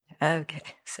Okay,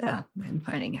 so good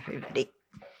morning, everybody.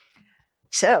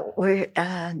 So we're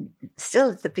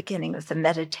still at the beginning of the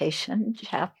meditation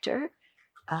chapter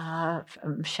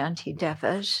from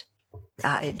Shantideva's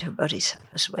Guide to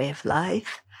Bodhisattva's Way of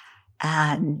Life.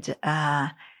 And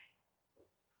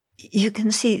you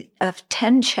can see of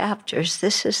 10 chapters,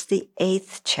 this is the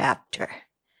 8th chapter.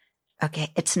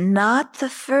 Okay, it's not the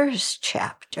first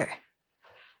chapter.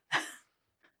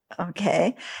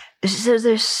 Okay, so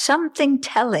there's something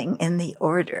telling in the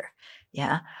order.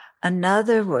 Yeah, in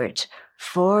other words,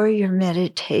 for your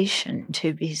meditation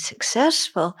to be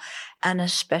successful, and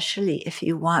especially if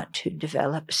you want to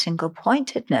develop single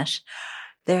pointedness,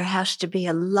 there has to be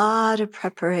a lot of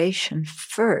preparation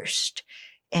first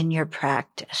in your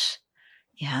practice.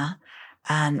 Yeah,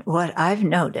 and what I've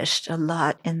noticed a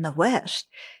lot in the West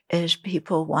is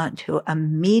people want to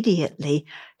immediately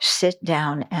sit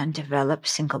down and develop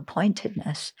single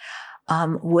pointedness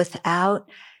without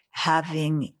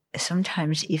having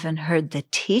sometimes even heard the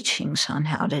teachings on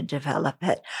how to develop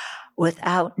it,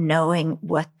 without knowing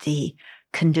what the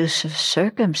conducive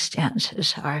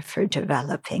circumstances are for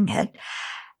developing it,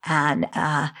 and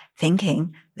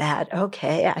thinking that,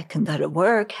 okay, I can go to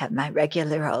work, have my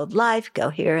regular old life, go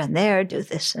here and there, do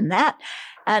this and that,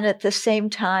 and at the same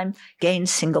time gain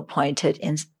single-pointed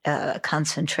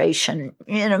concentration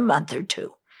in a month or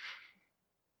two.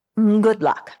 Good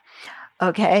luck.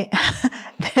 Okay?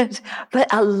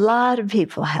 But a lot of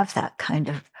people have that kind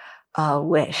of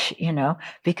wish,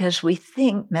 because we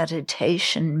think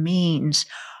meditation means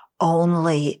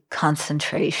only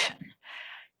concentration.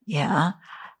 Yeah.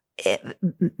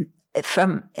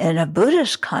 In a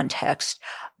Buddhist context,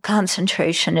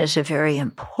 concentration is a very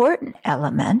important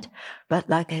element, but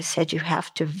like I said, you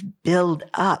have to build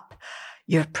up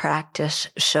your practice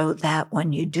so that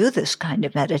when you do this kind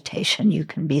of meditation, you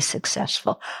can be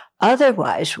successful.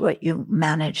 Otherwise, what you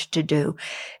manage to do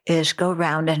is go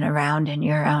round and around in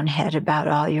your own head about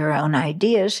all your own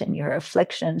ideas and your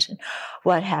afflictions and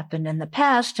what happened in the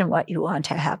past and what you want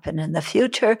to happen in the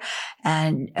future.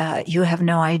 And you have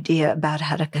no idea about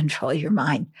how to control your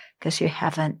mind because you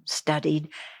haven't studied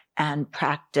and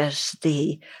practiced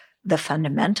the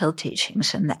fundamental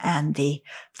teachings and the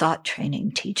thought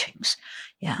training teachings.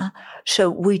 Yeah.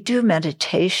 So we do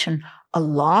meditation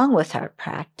along with our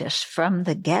practice from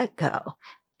the get-go.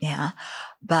 Yeah.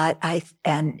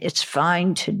 And it's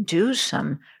fine to do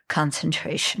some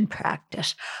concentration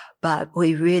practice, but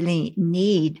we really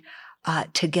need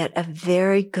to get a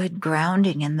very good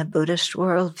grounding in the Buddhist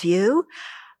worldview.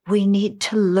 We need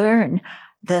to learn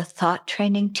the thought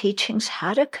training teachings,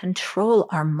 how to control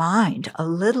our mind a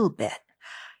little bit.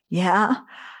 Yeah.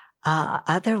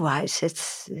 Otherwise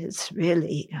it's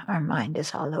really, our mind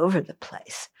is all over the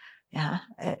place. Yeah.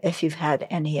 If you've had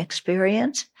any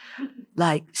experience,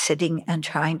 like sitting and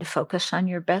trying to focus on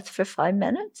your breath for 5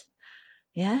 minutes.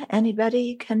 Yeah.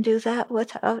 Anybody can do that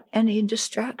without any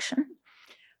distraction,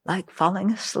 like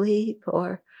falling asleep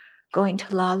or going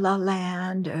to La La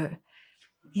Land or,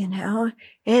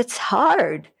 it's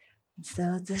hard.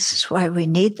 So this is why we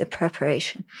need the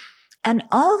preparation. And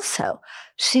also,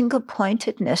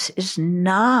 single-pointedness is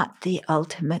not the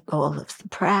ultimate goal of the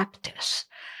practice.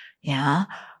 Yeah.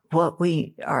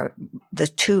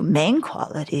 The two main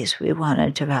qualities we want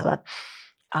to develop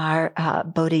are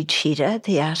bodhicitta,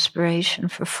 the aspiration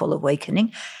for full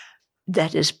awakening,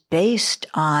 that is based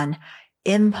on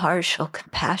impartial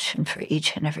compassion for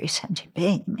each and every sentient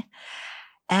being,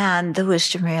 and the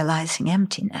wisdom realizing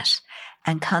emptiness.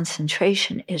 And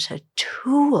concentration is a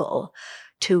tool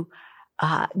to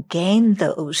gain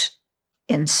those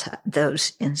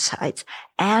insights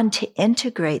and to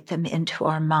integrate them into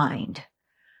our mind.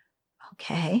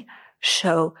 Okay,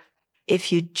 so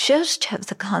if you just have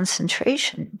the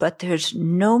concentration, but there's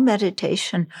no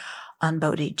meditation on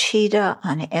bodhicitta,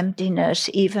 on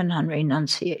emptiness, even on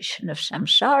renunciation of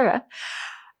samsara,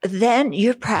 then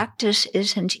your practice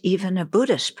isn't even a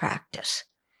Buddhist practice.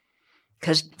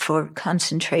 Because for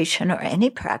concentration or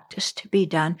any practice to be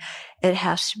done, it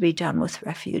has to be done with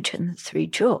refuge in the 3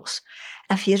 jewels.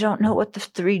 If you don't know what the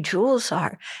 3 jewels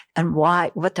are and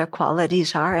what their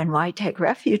qualities are and why take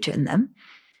refuge in them,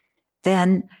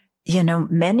 then,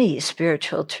 many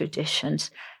spiritual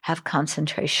traditions have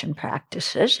concentration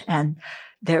practices and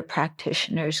their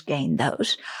practitioners gain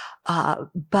those.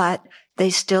 But they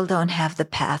still don't have the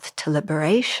path to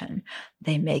liberation.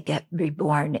 They may get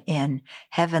reborn in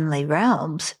heavenly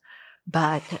realms,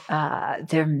 but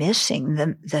they're missing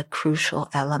the crucial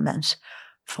elements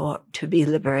to be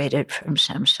liberated from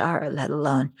samsara, let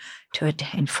alone to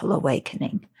attain full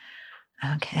awakening.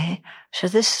 Okay, so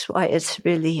this is why it's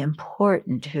really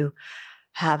important to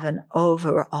have an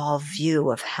overall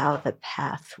view of how the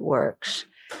path works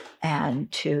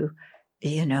and to,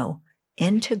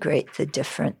 integrate the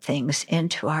different things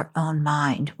into our own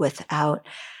mind without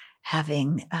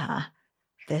having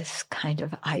this kind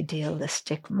of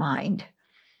idealistic mind,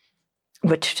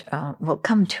 which we'll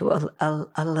come to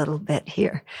a little bit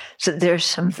here. So there's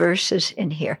some verses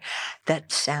in here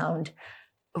that sound,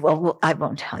 well, I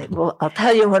won't tell you. Well, I'll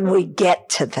tell you when we get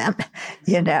to them,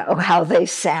 how they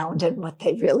sound and what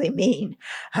they really mean.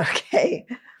 Okay.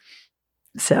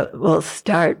 So we'll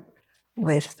start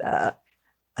with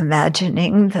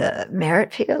imagining the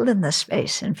merit field in the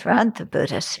space in front, the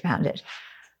Buddha surrounded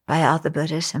by all the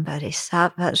Buddhas and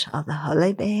Bodhisattvas, all the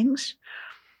holy beings,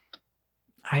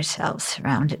 ourselves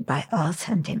surrounded by all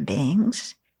sentient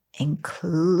beings,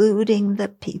 including the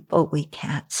people we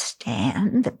can't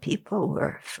stand, the people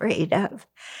we're afraid of,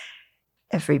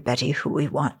 everybody who we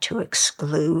want to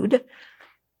exclude.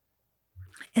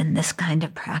 In this kind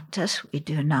of practice, we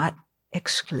do not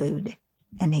exclude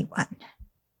anyone.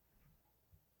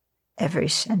 Every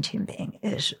sentient being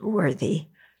is worthy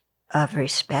of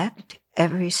respect.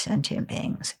 Every sentient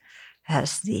being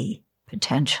has the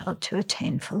potential to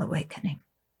attain full awakening.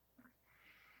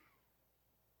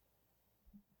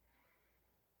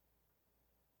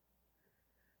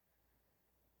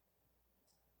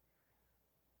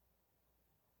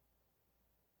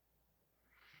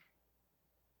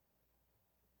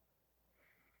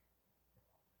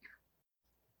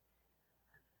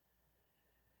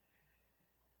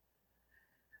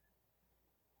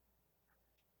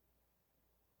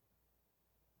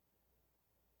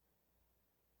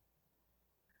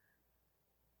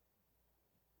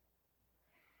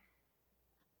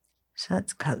 So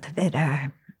let's cultivate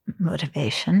our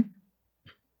motivation.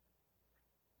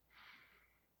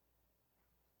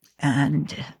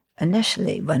 And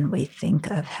initially, when we think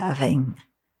of having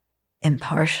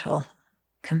impartial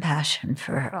compassion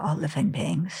for all living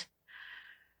beings,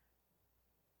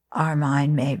 our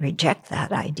mind may reject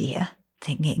that idea,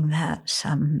 thinking that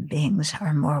some beings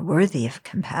are more worthy of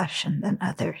compassion than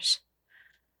others,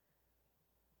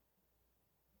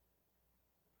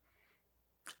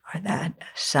 or that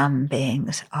some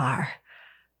beings are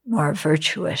more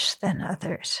virtuous than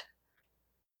others.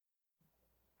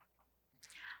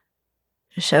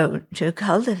 So to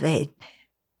cultivate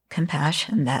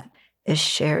compassion that is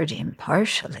shared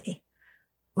impartially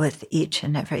with each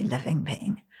and every living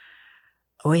being,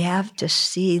 we have to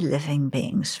see living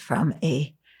beings from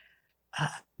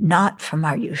not from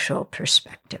our usual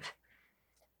perspective,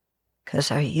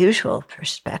 because our usual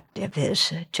perspective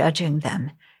is judging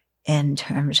them in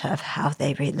terms of how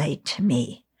they relate to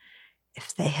me,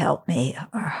 if they help me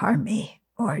or harm me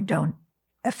or don't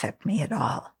affect me at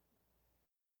all.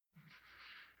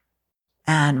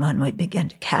 And when we begin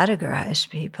to categorize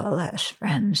people as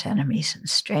friends, enemies, and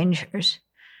strangers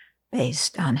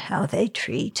based on how they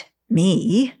treat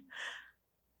me,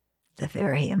 the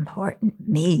very important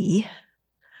me,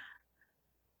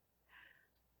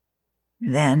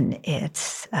 then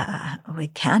it's we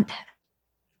can't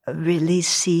really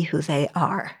see who they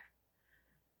are.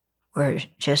 We're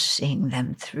just seeing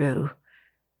them through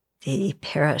the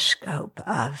periscope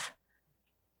of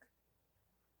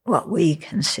what we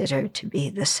consider to be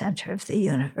the center of the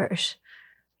universe,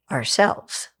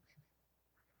 ourselves.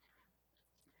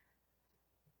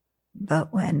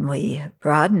 But when we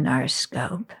broaden our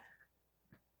scope,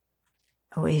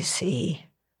 we see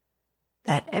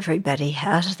that everybody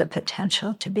has the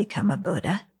potential to become a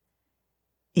Buddha,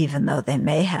 even though they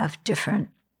may have different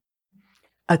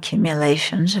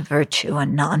accumulations of virtue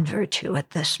and non-virtue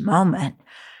at this moment.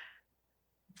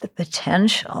 The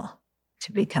potential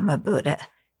to become a Buddha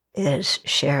is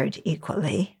shared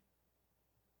equally,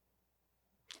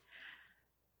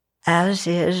 as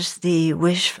is the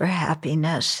wish for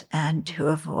happiness and to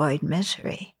avoid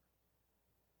misery.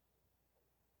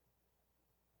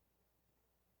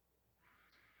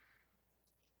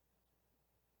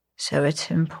 So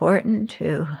it's important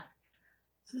to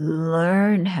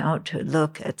learn how to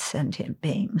look at sentient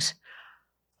beings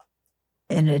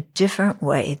in a different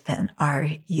way than our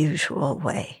usual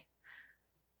way,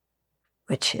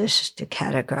 which is to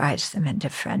categorize them into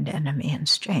friend, enemy, and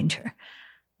stranger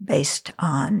based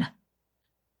on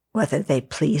whether they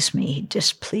please me,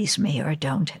 displease me, or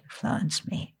don't influence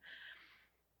me.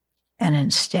 And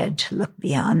instead to look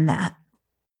beyond that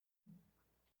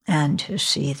and to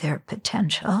see their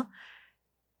potential,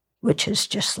 which is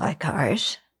just like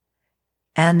ours,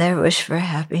 and their wish for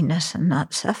happiness and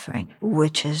not suffering,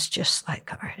 which is just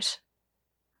like ours.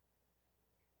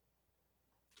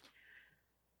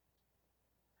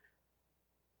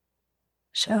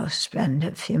 So spend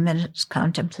a few minutes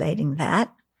contemplating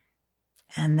that.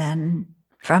 And then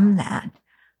from that,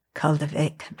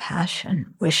 cultivate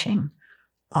compassion, wishing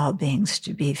all beings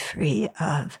to be free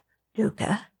of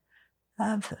dukkha,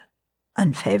 of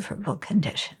unfavorable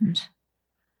conditions.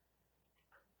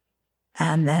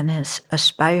 And then is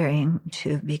aspiring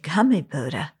to become a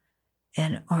Buddha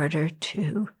in order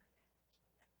to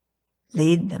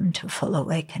lead them to full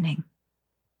awakening.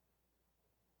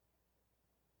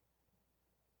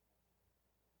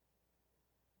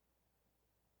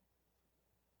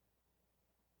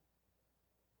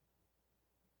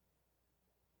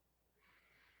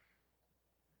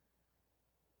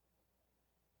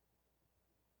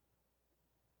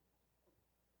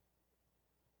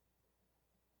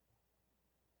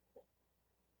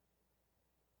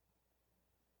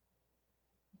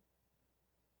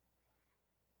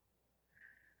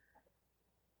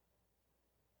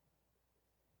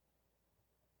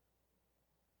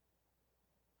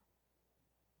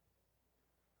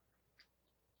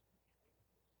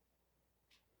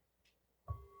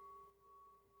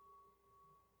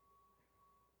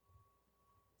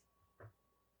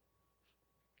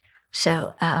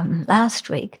 So last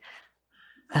week,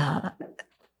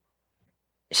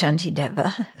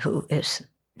 Shantideva, who is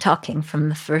talking from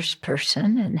the first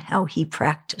person and how he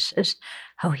practices,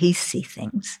 how he sees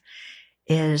things,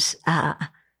 is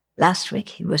last week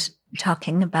he was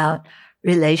talking about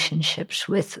relationships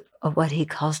with what he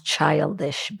calls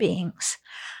childish beings.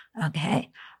 Okay,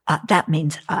 that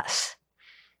means us.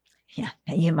 Yeah,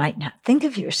 you might not think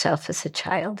of yourself as a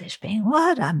childish being.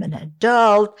 What? I'm an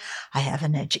adult. I have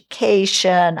an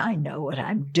education. I know what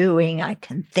I'm doing. I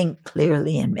can think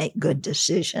clearly and make good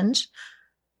decisions.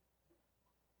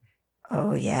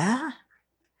 Oh, yeah?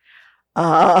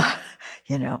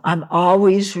 I'm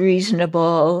always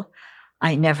reasonable.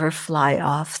 I never fly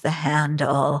off the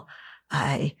handle.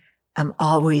 I am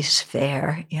always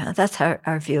fair. That's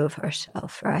our view of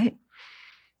ourselves, right?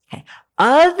 Okay.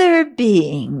 Other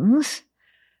beings,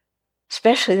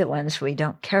 especially the ones we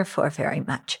don't care for very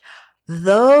much,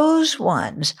 those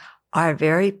ones are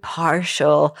very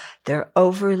partial. They're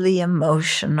overly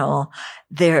emotional.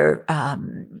 They're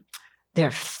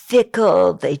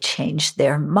fickle. They change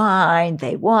their mind.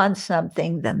 They want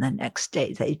something, then the next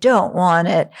day they don't want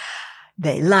it.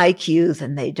 They like you,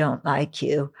 then they don't like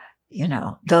you.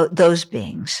 Those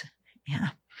beings. Yeah.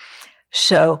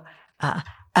 So,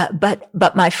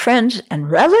 but my friends and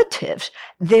relatives,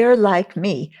 they're like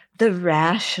me, the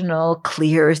rational,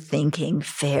 clear-thinking,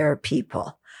 fair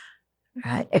people,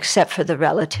 right? Except for the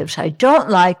relatives I don't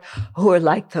like, who are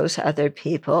like those other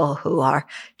people who are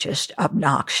just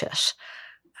obnoxious.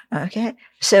 Okay?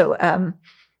 So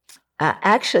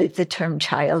actually, the term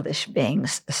childish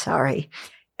beings,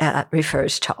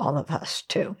 refers to all of us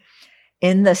too,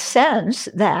 in the sense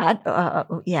that,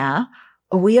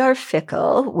 we are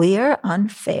fickle, we are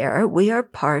unfair, we are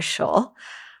partial,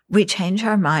 we change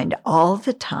our mind all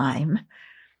the time.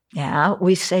 Yeah,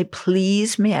 we say,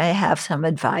 please, may I have some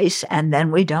advice? And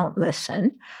then we don't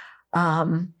listen.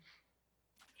 So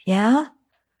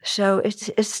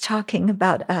it's talking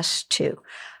about us too.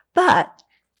 But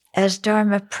as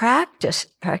Dharma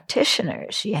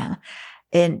practitioners,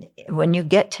 and when you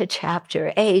get to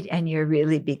chapter 8 and you're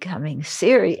really becoming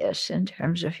serious in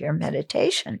terms of your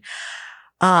meditation,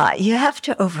 you have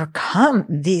to overcome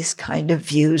these kind of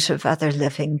views of other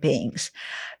living beings,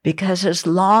 because as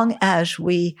long as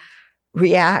we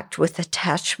react with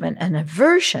attachment and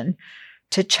aversion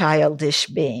to childish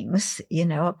beings,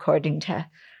 according to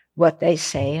what they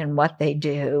say and what they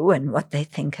do and what they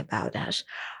think about us,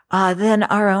 then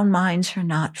our own minds are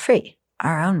not free.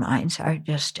 Our own minds are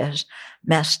just as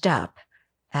messed up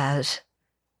as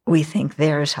we think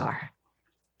theirs are.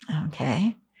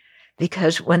 Okay?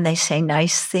 Because when they say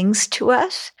nice things to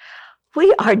us,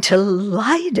 we are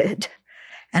delighted.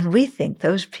 And we think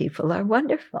those people are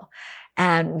wonderful.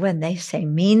 And when they say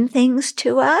mean things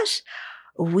to us,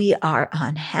 we are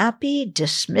unhappy,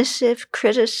 dismissive,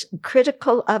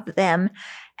 critical of them,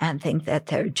 and think that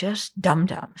they're just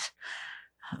dum-dums.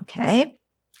 Okay?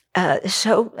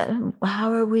 So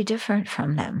how are we different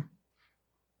from them?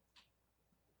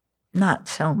 Not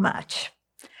so much.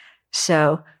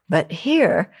 But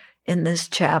here, in this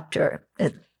chapter,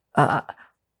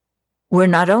 we're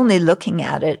not only looking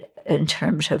at it in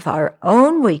terms of our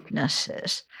own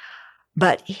weaknesses,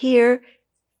 but here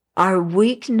our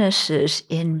weaknesses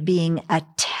in being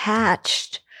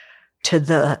attached to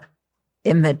the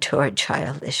immature,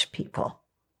 childish people.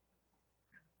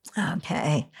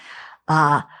 Okay.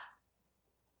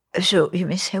 So you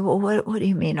may say, well, what do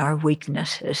you mean our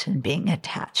weaknesses in being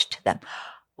attached to them?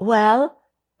 Well,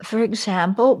 For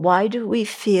example, why do we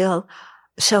feel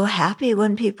so happy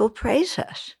when people praise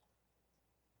us?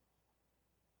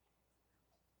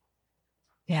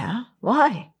 Yeah,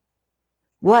 why?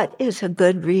 What is a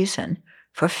good reason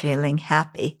for feeling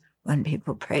happy when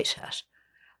people praise us?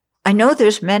 I know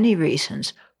there's many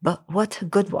reasons, but what's a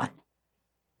good one?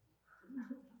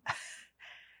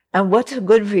 And what's a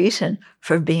good reason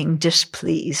for being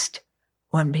displeased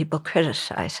when people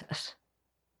criticize us?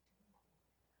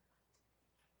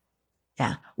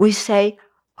 Yeah, we say,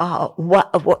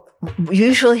 what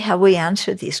usually how we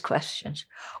answer these questions.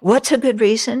 What's a good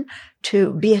reason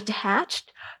to be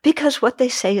attached? Because what they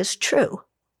say is true.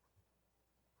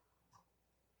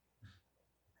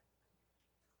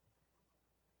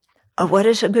 What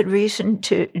is a good reason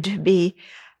to be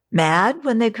mad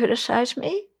when they criticize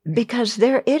me? Because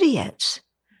they're idiots.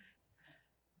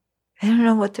 They don't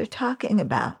know what they're talking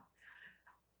about.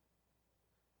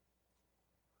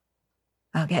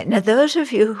 Okay, now those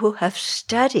of you who have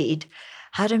studied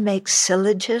how to make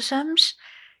syllogisms,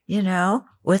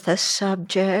 with a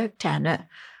subject and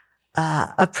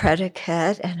a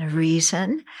predicate and a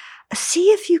reason, see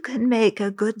if you can make a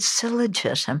good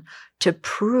syllogism to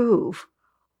prove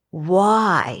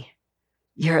why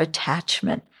your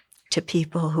attachment to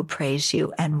people who praise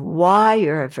you and why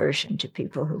your aversion to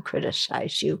people who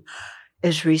criticize you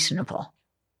is reasonable.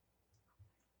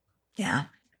 Yeah.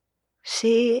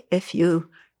 See if you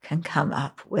can come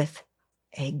up with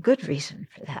a good reason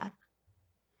for that.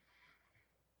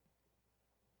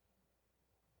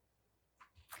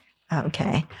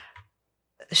 Okay.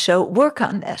 So work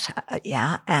on this.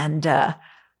 And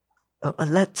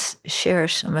let's share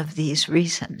some of these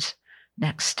reasons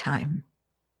next time.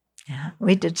 Yeah,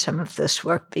 we did some of this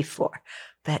work before,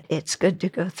 but it's good to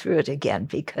go through it again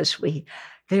because we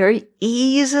very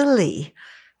easily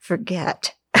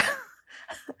forget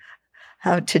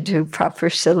how to do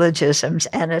proper syllogisms,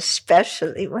 and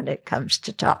especially when it comes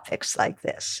to topics like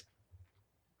this.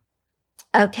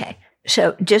 Okay,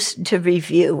 so just to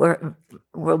review,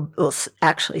 we'll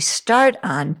actually start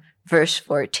on verse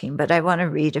 14, but I want to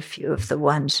read a few of the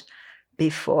ones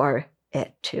before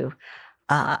it to,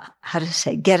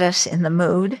 get us in the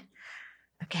mood.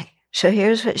 Okay, so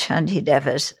here's what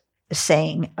Shantideva is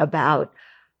saying about,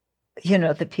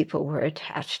 the people we're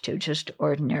attached to, just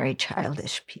ordinary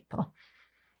childish people.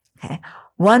 Okay.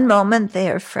 One moment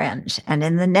they are friends, and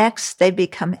in the next they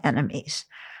become enemies.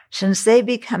 Since they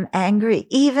become angry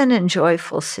even in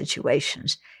joyful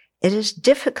situations, it is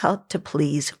difficult to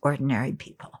please ordinary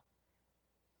people.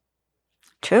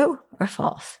 True or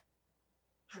false?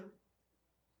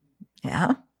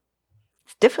 Yeah.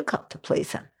 It's difficult to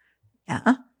please them.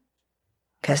 Yeah.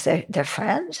 Because they're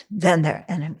friends, then they're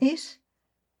enemies.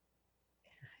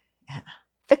 Yeah.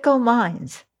 Fickle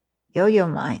minds, yo-yo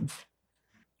minds.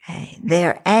 Okay. They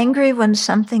are angry when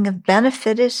something of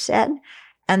benefit is said,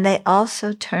 and they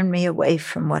also turn me away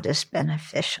from what is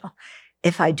beneficial.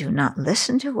 If I do not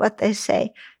listen to what they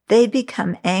say, they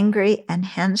become angry and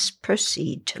hence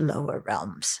proceed to lower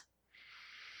realms.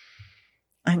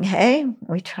 Okay,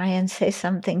 we try and say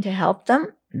something to help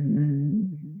them.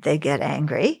 They get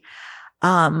angry.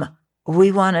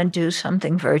 We want to do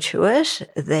something virtuous.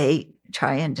 They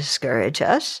try and discourage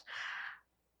us.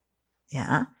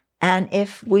 Yeah. And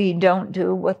if we don't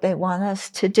do what they want us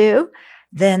to do,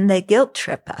 then they guilt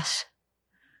trip us.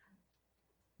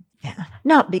 Yeah.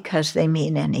 Not because they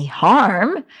mean any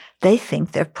harm. They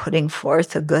think they're putting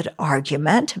forth a good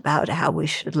argument about how we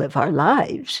should live our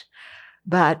lives.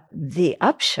 But the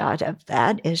upshot of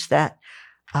that is that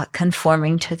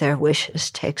conforming to their wishes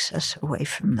takes us away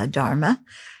from the Dharma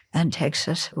and takes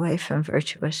us away from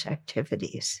virtuous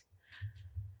activities.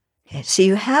 Okay, so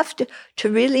you have to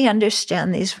really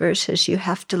understand these verses, you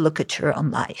have to look at your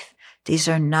own life. These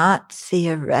are not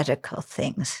theoretical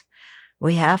things.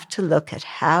 We have to look at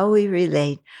how we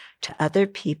relate to other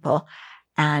people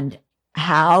and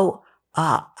how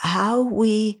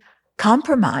we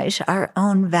compromise our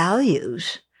own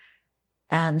values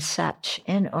and such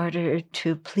in order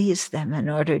to please them, in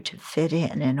order to fit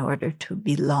in order to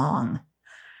belong,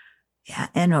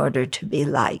 in order to be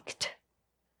liked.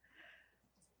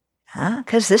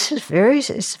 Because this is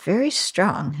very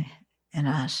strong in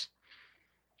us.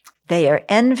 They are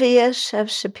envious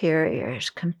of superiors,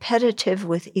 competitive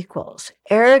with equals,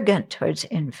 arrogant towards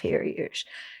inferiors,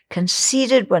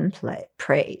 conceited when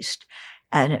praised,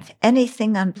 and if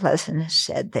anything unpleasant is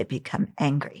said, they become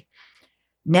angry.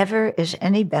 Never is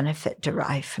any benefit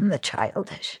derived from the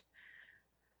childish.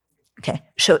 Okay,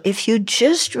 so if you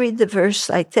just read the verse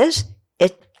like this,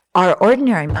 our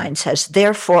ordinary mind says,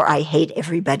 therefore I hate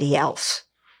everybody else.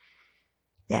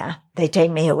 Yeah, they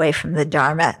take me away from the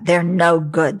Dharma. They're no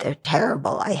good. They're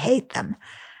terrible. I hate them.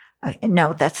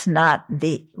 No, that's not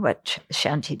what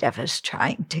Shantideva is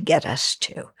trying to get us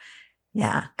to.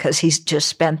 Yeah, because he's just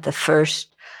spent the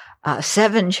first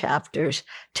 7 chapters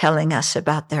telling us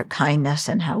about their kindness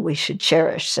and how we should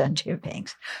cherish sentient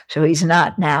beings. So he's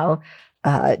not now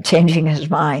changing his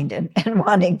mind and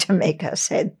wanting to make us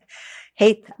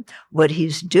hate them. What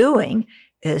he's doing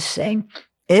is saying,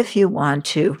 if you want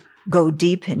to go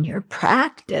deep in your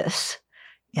practice,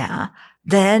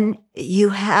 then you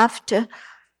have to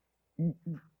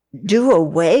do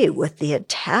away with the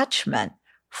attachment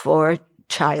for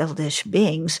childish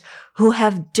beings who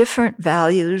have different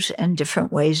values and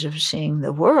different ways of seeing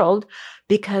the world,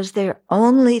 because they're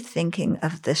only thinking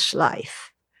of this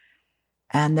life.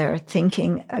 And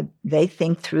they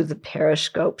think through the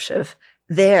periscopes of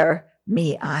their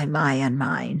me, I, my, and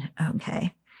mine,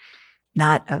 okay?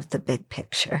 Not of the big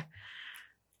picture.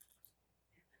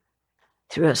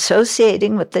 Through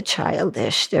associating with the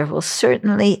childish, there will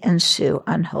certainly ensue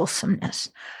unwholesomeness,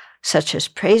 such as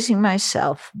praising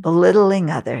myself,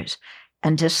 belittling others,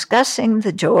 and discussing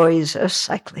the joys of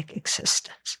cyclic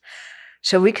existence.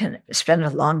 So we can spend a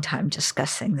long time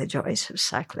discussing the joys of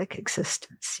cyclic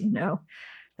existence,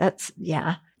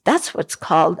 That's what's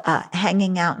called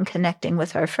hanging out and connecting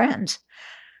with our friends.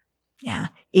 Yeah,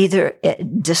 either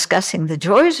discussing the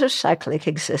joys of cyclic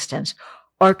existence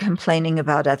or complaining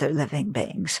about other living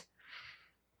beings.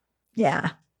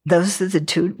 Yeah, those are the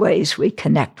 2 ways we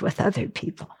connect with other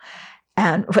people.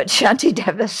 And what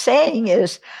Shantideva is saying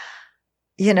is,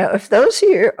 if those are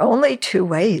your only 2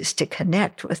 ways to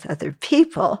connect with other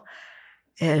people,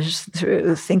 is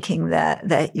through thinking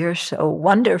that you're so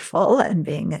wonderful and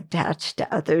being attached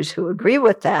to others who agree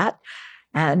with that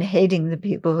and hating the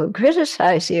people who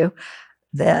criticize you,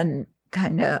 then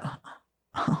kind of,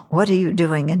 what are you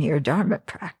doing in your Dharma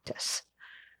practice?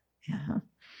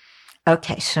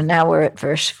 Okay, so now we're at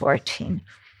verse 14.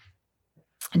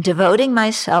 Devoting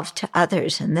myself to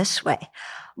others in this way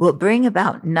will bring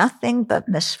about nothing but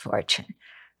misfortune,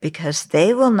 because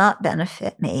they will not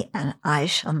benefit me and I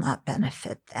shall not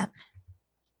benefit them.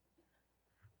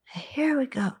 Here we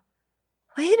go.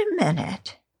 Wait a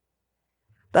minute.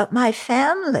 But my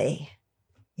family,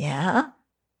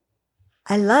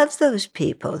 I love those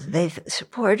people. They've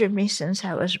supported me since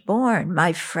I was born.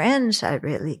 My friends I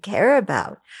really care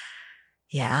about.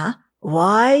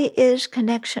 Why is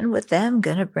connection with them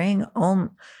going to bring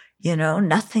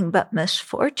nothing but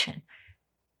misfortune?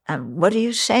 What are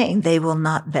you saying? They will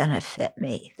not benefit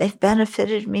me. They've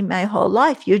benefited me my whole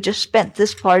life. You just spent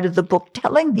this part of the book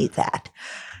telling me that.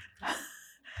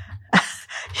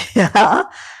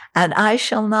 And I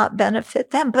shall not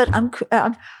benefit them, but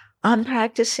I'm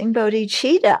practicing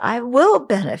bodhicitta. I will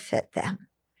benefit them.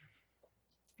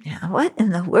 What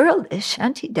in the world is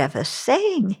Shantideva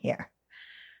saying here?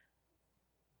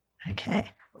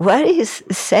 Okay, what he's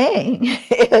saying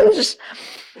is,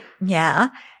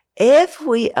 if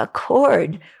we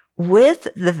accord with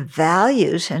the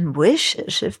values and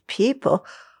wishes of people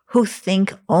who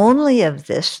think only of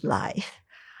this life,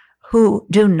 who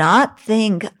do not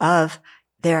think of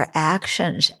their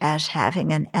actions as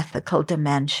having an ethical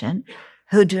dimension,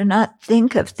 who do not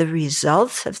think of the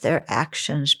results of their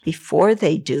actions before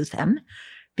they do them,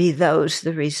 be those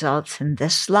the results in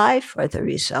this life or the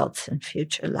results in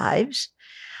future lives.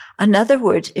 In other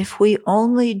words, if we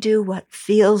only do what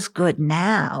feels good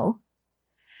now,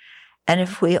 and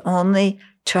if we only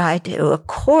try to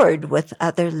accord with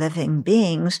other living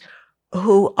beings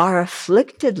who are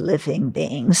afflicted living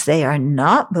beings, they are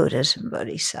not Buddhas and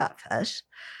Bodhisattvas,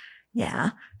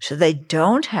 so they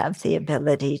don't have the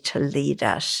ability to lead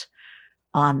us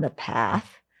on the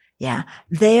path.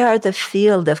 They are the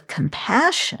field of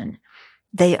compassion.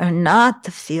 They are not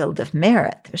the field of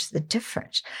merit. There's the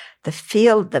difference.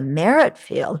 The merit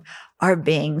field are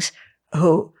beings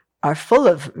who are full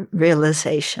of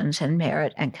realizations and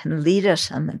merit and can lead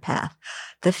us on the path.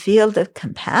 The field of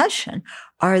compassion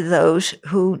are those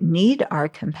who need our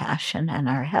compassion and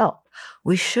our help.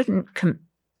 We shouldn't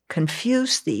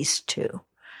confuse these 2.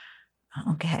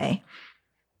 Okay.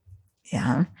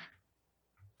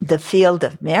 The field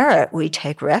of merit we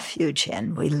take refuge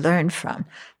in, we learn from.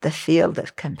 The field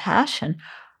of compassion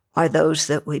are those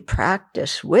that we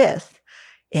practice with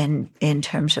in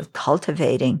terms of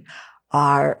cultivating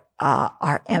our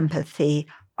empathy,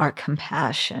 our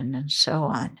compassion, and so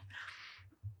on.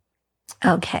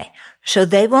 Okay, so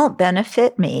they won't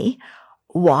benefit me.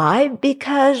 Why?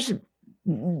 Because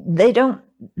they don't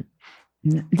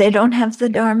have the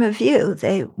Dharma view.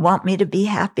 They want me to be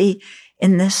happy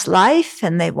in this life,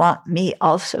 and they want me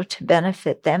also to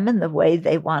benefit them in the way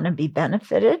they want to be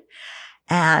benefited.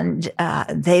 And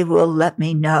they will let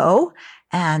me know,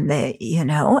 and they,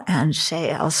 and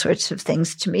say all sorts of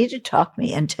things to me to talk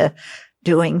me into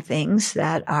doing things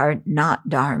that are not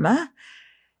Dharma.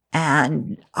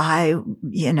 And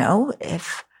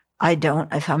if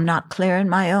I'm not clear in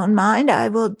my own mind, I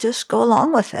will just go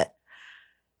along with it.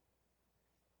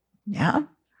 Yeah.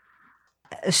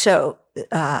 So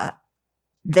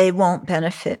they won't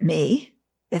benefit me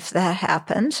if that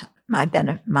happens. My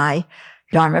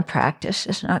Dharma practice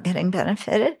is not getting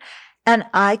benefited. And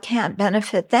I can't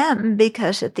benefit them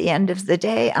because at the end of the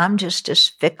day, I'm just as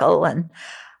fickle and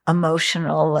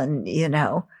emotional and,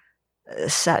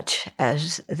 such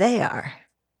as they are.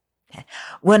 Okay.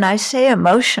 When I say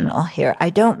emotional here, I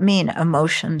don't mean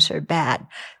emotions are bad.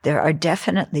 There are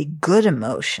definitely good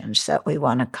emotions that we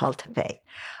want to cultivate.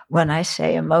 When I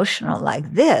say emotional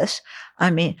like this,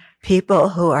 I mean people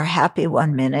who are happy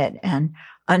one minute and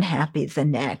unhappy the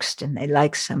next, and they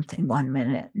like something one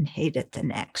minute and hate it the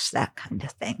next, that kind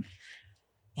of thing.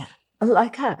 Yeah.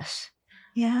 Like us.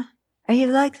 Yeah. Are you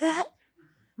like that?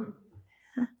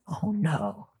 Oh,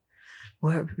 no.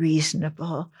 We're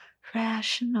reasonable,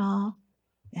 rational.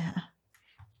 Yeah.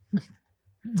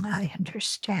 I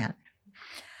understand.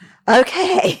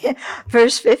 Okay,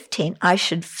 verse 15, I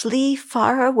should flee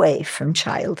far away from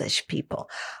childish people.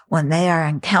 When they are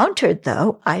encountered,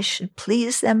 though, I should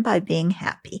please them by being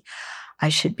happy. I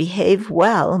should behave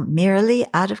well merely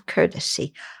out of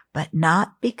courtesy, but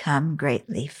not become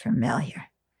greatly familiar.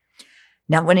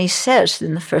 Now, when he says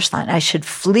in the first line, I should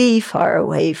flee far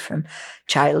away from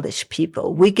childish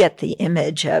people, we get the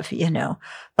image of,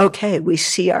 okay, we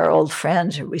see our old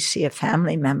friends or we see a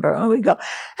family member and we go,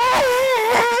 hey,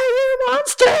 you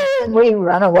monster, and we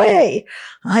run away.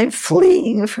 I'm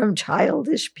fleeing from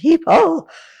childish people.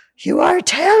 You are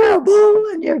terrible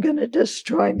and you're going to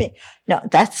destroy me. No,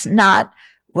 that's not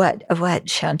what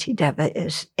Shantideva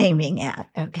is aiming at,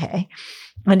 okay?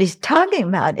 What he's talking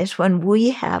about is when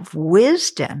we have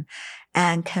wisdom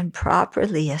and can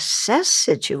properly assess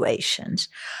situations,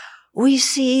 we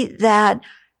see that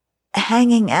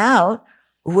hanging out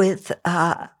with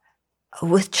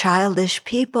childish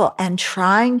people and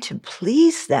trying to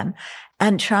please them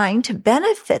and trying to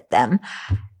benefit them,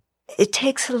 it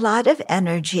takes a lot of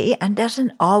energy and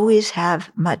doesn't always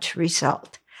have much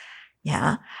result.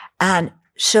 Yeah. And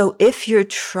so if you're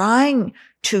trying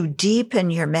to deepen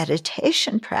your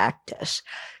meditation practice,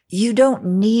 you don't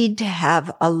need to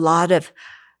have a lot of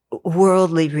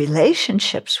worldly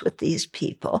relationships with these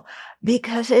people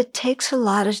because it takes a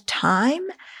lot of time,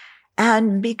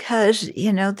 and because,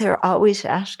 they're always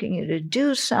asking you to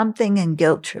do something and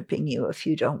guilt tripping you if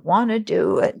you don't want to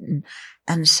do it,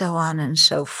 and so on and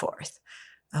so forth.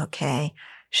 Okay.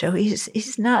 So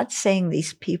he's not saying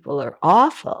these people are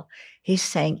awful. He's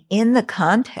saying in the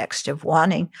context of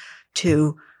wanting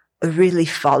to really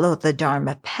follow the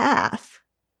Dharma path,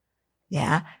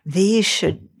 yeah,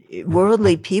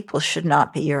 worldly people should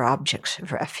not be your objects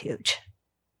of refuge.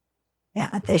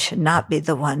 Yeah, they should not be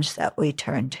the ones that we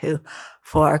turn to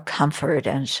for comfort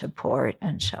and support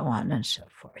and so on and so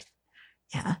forth.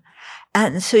 Yeah.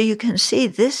 And so you can see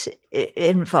this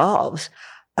involves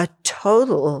a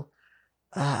total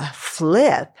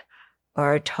flip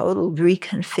or a total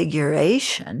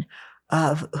reconfiguration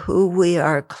of who we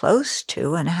are close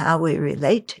to and how we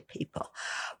relate to people.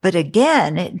 But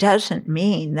again, it doesn't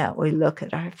mean that we look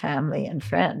at our family and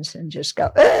friends and just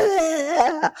go,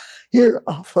 you're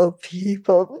awful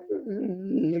people,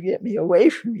 get me away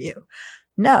from you.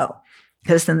 No,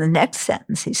 because in the next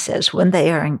sentence he says, when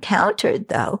they are encountered,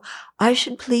 though, I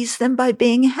should please them by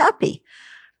being happy.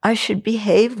 I should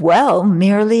behave well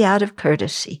merely out of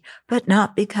courtesy, but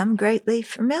not become greatly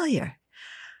familiar.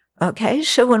 Okay,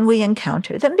 so when we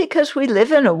encounter them, because we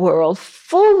live in a world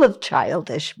full of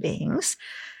childish beings,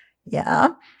 yeah,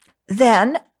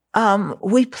 then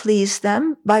we please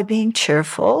them by being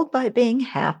cheerful, by being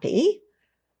happy,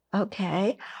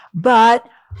 okay, but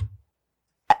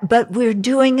we're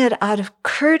doing it out of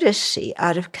courtesy,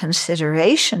 out of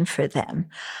consideration for them,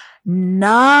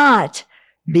 not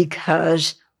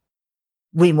because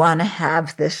we want to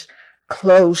have this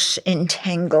close,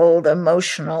 entangled,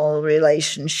 emotional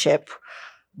relationship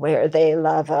where they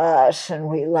love us and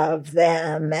we love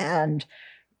them and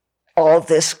all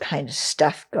this kind of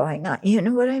stuff going on. You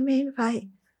know what I mean by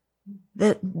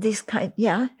these kind?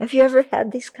 Yeah. Have you ever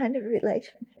had these kind of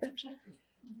relationships?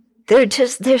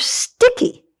 They're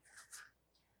sticky.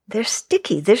 They're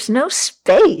sticky. There's no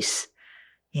space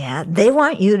Yeah, they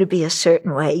want you to be a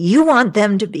certain way. You want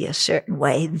them to be a certain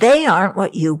way. They aren't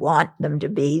what you want them to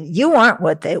be. You aren't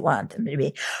what they want them to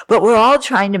be. But we're all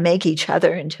trying to make each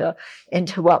other into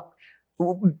what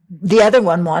the other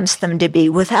one wants them to be,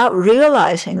 without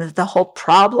realizing that the whole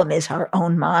problem is our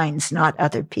own minds, not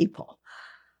other people.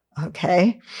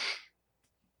 Okay?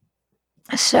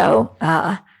 So,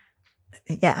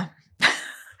 yeah,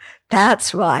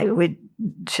 that's why we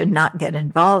should not get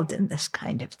involved in this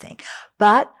kind of thing.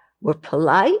 But we're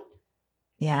polite.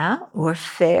 Yeah, we're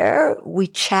fair. We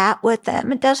chat with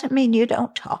them. It doesn't mean you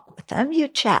don't talk with them. You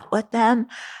chat with them.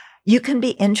 You can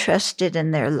be interested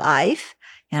in their life,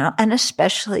 and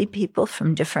especially people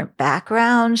from different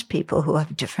backgrounds, people who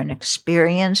have different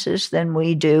experiences than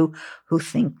we do, who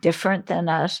think different than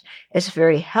us. It's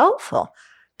very helpful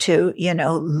to,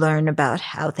 learn about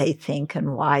how they think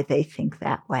and why they think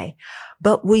that way.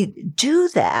 But we do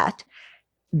that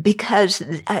because,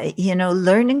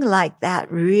 learning like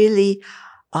that really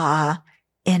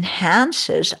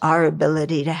enhances our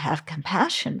ability to have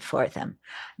compassion for them,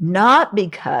 not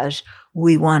because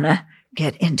we want to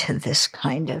get into this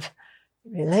kind of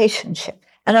relationship.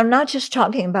 And I'm not just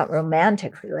talking about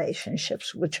romantic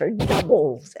relationships, which are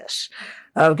double this,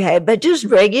 okay? But just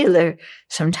regular,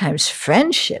 sometimes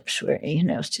friendships where,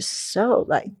 it's just so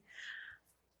like,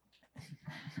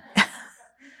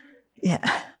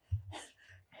 yeah,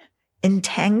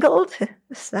 entangled,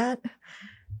 is that?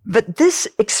 But this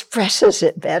expresses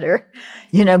it better.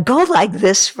 Go like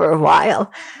this for a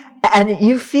while and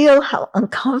you feel how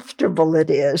uncomfortable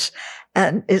it is.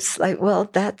 And it's like, well,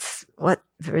 that's what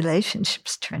the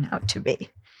relationships turn out to be.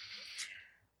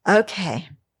 Okay.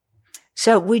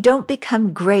 So we don't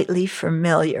become greatly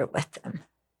familiar with them.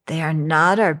 They are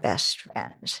not our best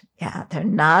friends. Yeah, they're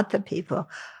not the people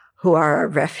who are our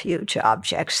refuge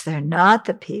objects. They're not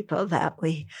the people that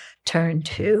we turn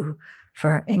to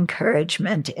for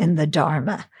encouragement in the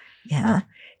Dharma. Yeah.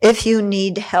 If you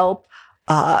need help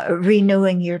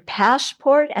renewing your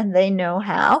passport and they know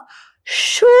how,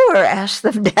 sure, ask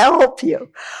them to help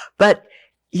you. But,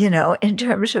 in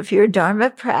terms of your Dharma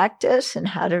practice and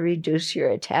how to reduce your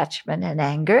attachment and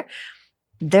anger,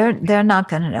 they're not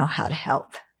going to know how to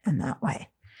help in that way.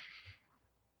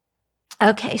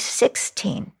 Okay,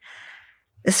 16.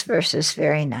 This verse is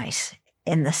very nice.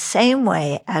 In the same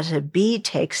way as a bee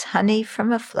takes honey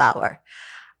from a flower,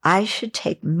 I should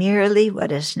take merely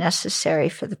what is necessary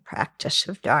for the practice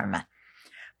of Dharma,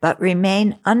 but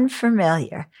remain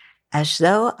unfamiliar as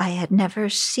though I had never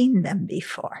seen them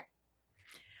before.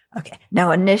 Okay,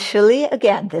 now initially,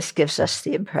 again, this gives us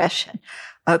the impression,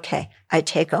 okay, I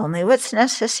take only what's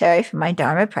necessary for my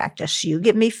Dharma practice. You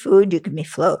give me food, you give me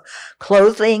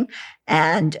clothing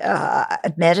and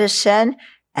medicine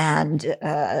and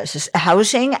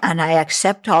housing, and I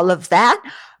accept all of that.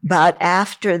 But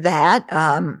after that,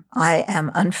 I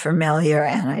am unfamiliar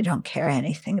and I don't care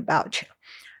anything about you.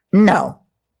 No,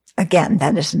 again,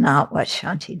 that is not what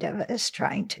Shantideva is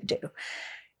trying to do.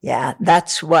 Yeah,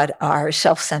 that's what our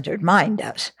self-centered mind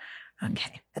does.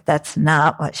 Okay, but that's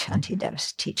not what Shantideva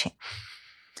is teaching.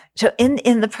 So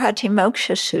in the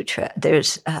Pratimoksha Sutra,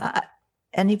 there's,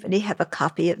 anybody have a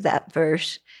copy of that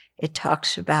verse? It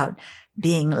talks about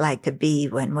being like a bee.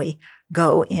 When we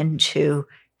go into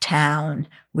town,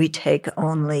 we take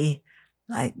only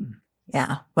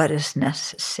what is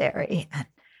necessary. And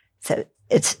so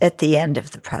it's at the end of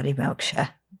the Pratimoksha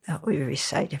that we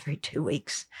recite every 2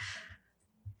 weeks.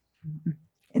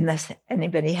 Unless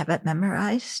anybody have it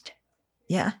memorized?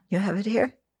 Yeah, you have it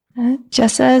here?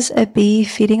 Just as a bee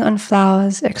feeding on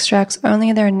flowers extracts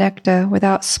only their nectar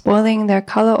without spoiling their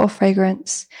color or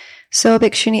fragrance, so a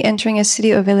bhikshuni entering a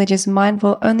city or village is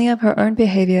mindful only of her own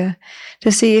behavior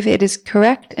to see if it is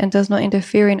correct and does not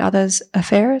interfere in others'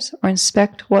 affairs or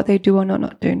inspect what they do or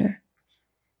not do.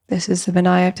 This is the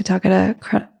Vinaya of Tathagata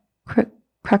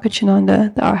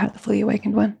Krakachananda, the Arhat, the fully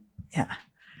awakened one. Yeah.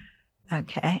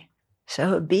 Okay.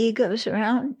 So a bee goes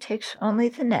around, takes only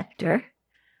the nectar.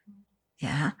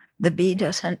 Yeah. The bee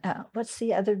doesn't, what's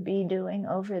the other bee doing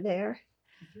over there?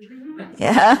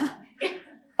 Yeah.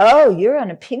 Oh, you're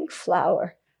on a pink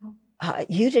flower.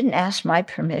 You didn't ask my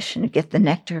permission to get the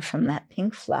nectar from that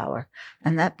pink flower,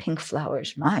 and that pink flower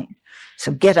is mine.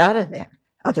 So get out of there,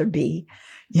 other bee.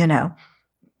 The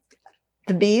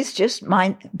bees just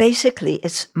basically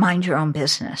it's mind your own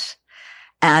business.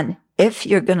 And if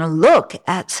you're going to look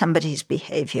at somebody's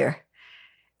behavior,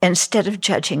 instead of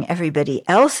judging everybody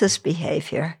else's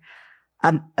behavior,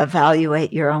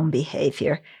 evaluate your own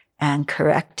behavior and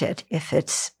correct it if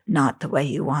it's not the way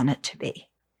you want it to be.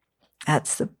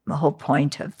 That's the whole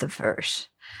point of the verse.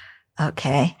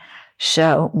 Okay,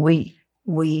 so we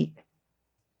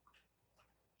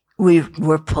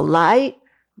we're polite,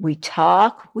 we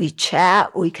talk, we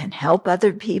chat, we can help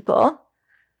other people,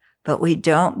 but we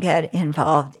don't get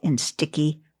involved in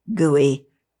sticky, gooey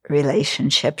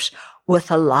relationships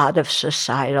with a lot of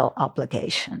societal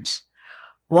obligations.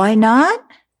 Why not?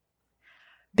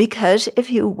 Because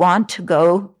if you want to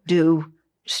go do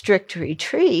strict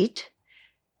retreat,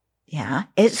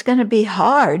 it's going to be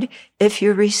hard if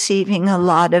you're receiving a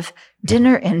lot of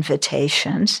dinner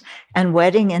invitations and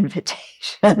wedding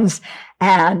invitations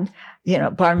and,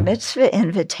 bar mitzvah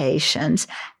invitations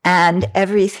and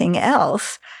everything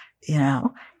else,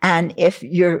 and if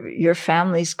your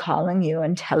family's calling you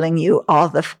and telling you all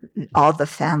the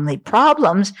family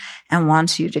problems and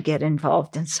wants you to get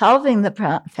involved in solving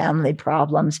the family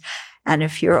problems, and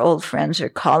if your old friends are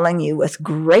calling you with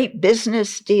great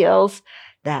business deals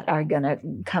that are going to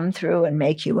come through and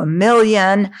make you $1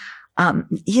 million,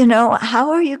 how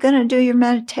are you going to do your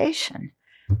meditation?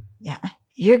 Yeah,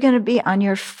 you're going to be on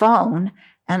your phone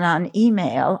and on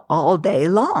email all day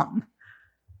long.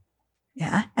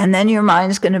 Yeah. And then your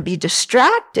mind's going to be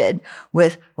distracted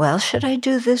with, well, should I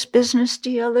do this business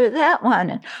deal or that one?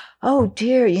 And, oh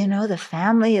dear, the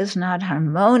family is not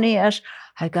harmonious.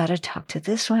 I've got to talk to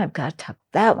this one. I've got to talk to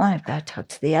that one. I've got to talk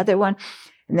to the other one.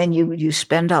 And then you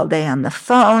spend all day on the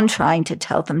phone trying to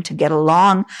tell them to get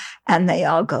along. And they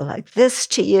all go like this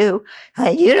to you.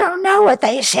 You don't know what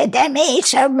they said to me.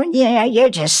 So, you're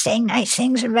just saying nice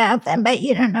things about them, but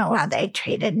you don't know how they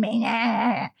treated me.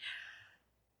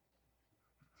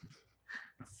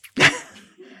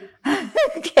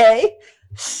 Okay,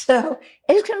 so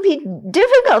it's going to be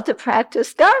difficult to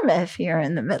practice Dharma if you're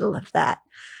in the middle of that,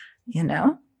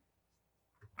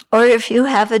 or if you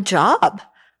have a job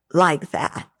like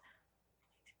that,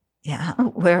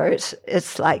 where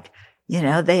it's like,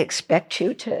 they expect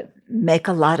you to make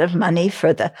a lot of money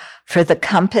for the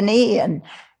company and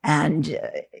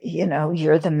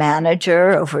you're the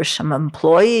manager over some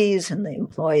employees and the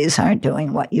employees aren't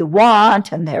doing what you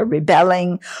want and they're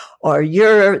rebelling, or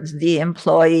you're the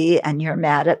employee and you're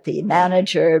mad at the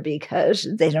manager because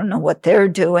they don't know what they're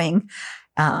doing,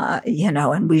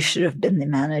 and we should have been the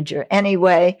manager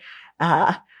anyway.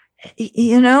 How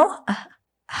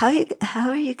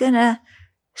are you going to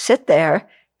sit there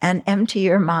and empty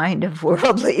your mind of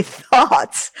worldly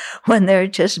thoughts when they're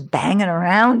just banging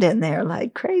around in there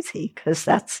like crazy? Because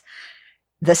that's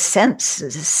the sense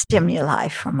stimuli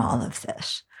from all of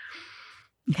this.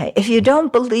 Okay, if you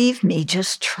don't believe me,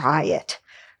 just try it.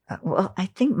 Well, I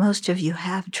think most of you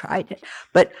have tried it,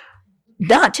 but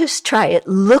not just try it.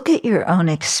 Look at your own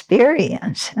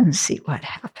experience and see what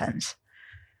happens.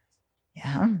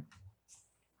 Yeah.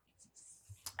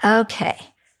 Okay,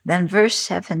 then verse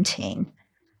 17.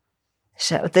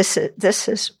 So this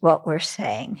is what we're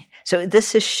saying. So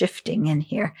this is shifting in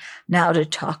here now to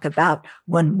talk about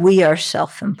when we are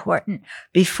self-important.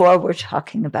 Before we're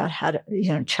talking about how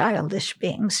to, childish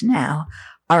beings now,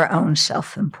 our own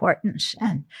self-importance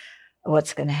and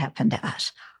what's going to happen to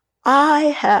us. I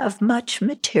have much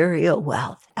material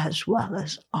wealth as well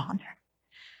as honor.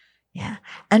 Yeah.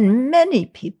 And many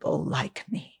people like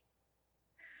me.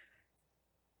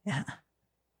 Yeah.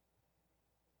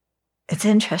 It's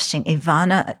interesting.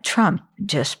 Ivana Trump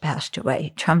just passed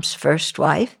away. Trump's first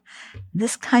wife.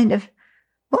 This kind of,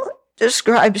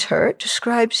 describes her,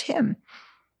 describes him.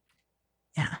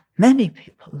 Yeah. Many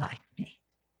people like me.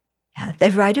 Yeah. They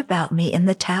write about me in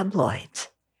the tabloids.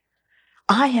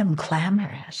 I am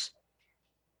glamorous.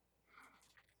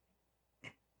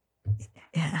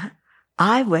 Yeah.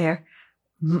 I wear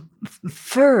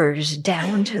furs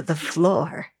down to the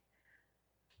floor.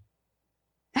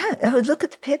 Look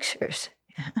at the pictures.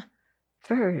 Yeah.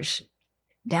 Furs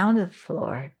down to the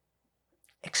floor.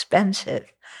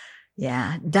 Expensive.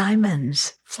 Yeah.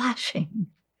 Diamonds flashing.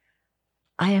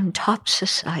 I am top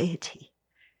society.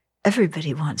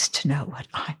 Everybody wants to know what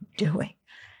I'm doing.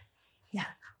 Yeah.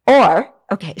 Or,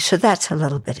 okay, so that's a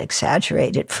little bit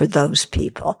exaggerated for those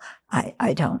people.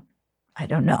 I don't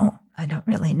know. I don't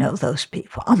really know those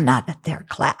people. I'm not at their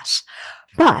class.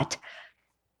 But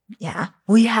yeah,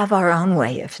 we have our own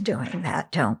way of doing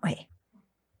that, don't we?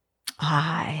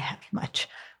 I have much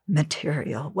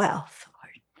material wealth,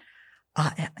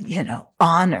 or,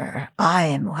 honor. I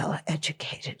am well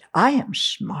educated. I am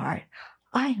smart.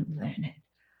 I am learned.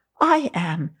 I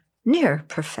am near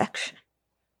perfection.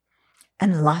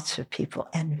 And lots of people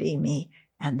envy me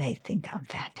and they think I'm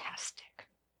fantastic.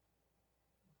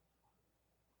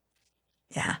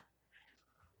 Yeah.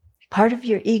 Part of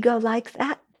your ego like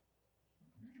that?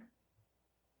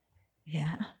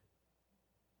 Yeah.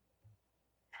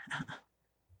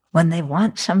 When they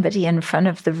want somebody in front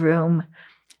of the room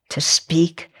to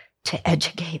speak, to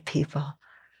educate people,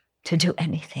 to do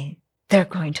anything. They're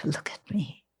going to look at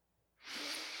me.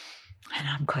 And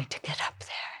I'm going to get up there.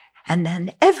 And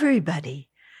then everybody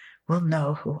will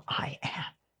know who I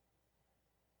am.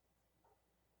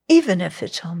 Even if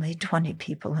it's only 20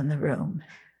 people in the room.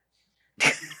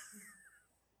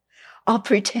 I'll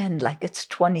pretend like it's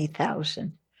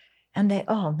 20,000. And they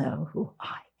all know who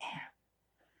I am.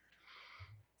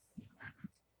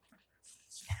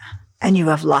 Yeah. And you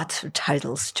have lots of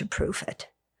titles to prove it.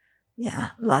 Yeah,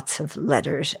 lots of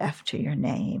letters after your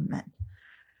name and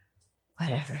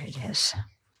whatever it is.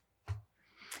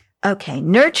 Okay,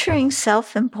 nurturing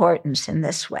self-importance in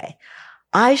this way.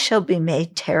 I shall be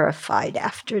made terrified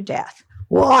after death.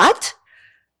 What?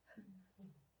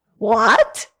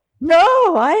 What?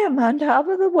 No, I am on top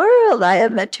of the world. I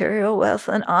have material wealth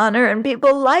and honor, and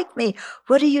people like me.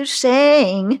 What are you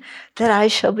saying? That I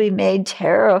shall be made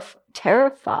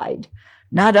terrified,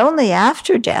 not only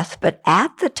after death, but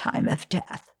at the time of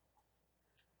death.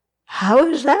 How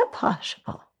is that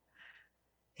possible?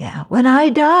 Yeah, when I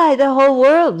die, the whole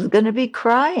world is going to be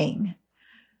crying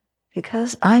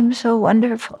because I'm so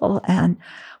wonderful. And,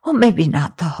 well, maybe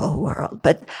not the whole world,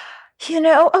 but,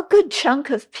 a good chunk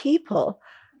of people,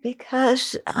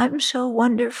 because I'm so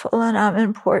wonderful and I'm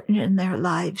important in their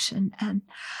lives. And now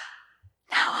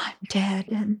I'm dead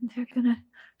and they're going to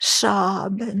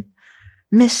sob and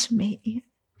miss me.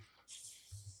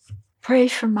 Pray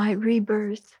for my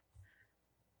rebirth.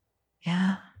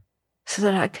 Yeah. So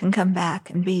that I can come back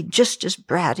and be just as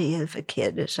bratty of a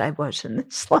kid as I was in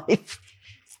this life.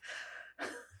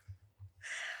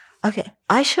 Okay,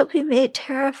 I shall be made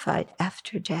terrified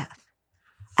after death.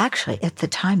 Actually, at the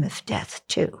time of death,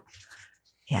 too.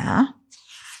 Yeah?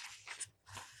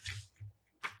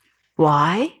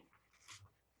 Why?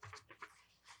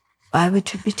 Why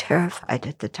would you be terrified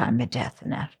at the time of death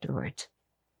and afterwards?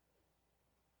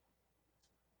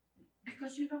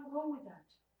 Because you don't go with that.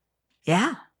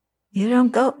 Yeah. You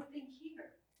don't go. Everything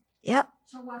here. Yep.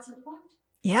 So what's the point?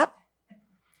 Yep.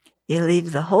 You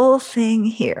leave the whole thing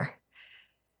here.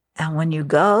 And when you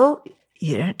go,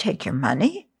 you don't take your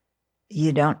money.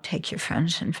 You don't take your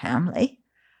friends and family.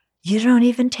 You don't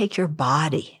even take your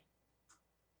body.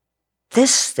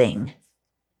 This thing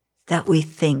that we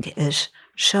think is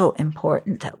so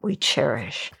important that we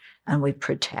cherish and we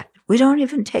protect. We don't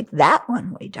even take that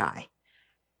when we die.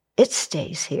 It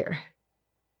stays here.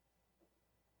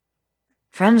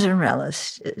 Friends and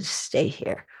relatives stay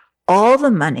here. All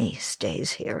the money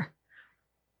stays here.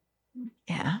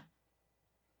 Yeah.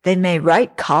 They may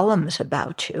write columns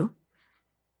about you,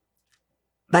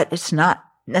 but it's not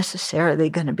necessarily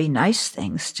going to be nice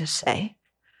things to say.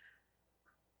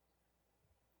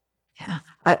 Yeah.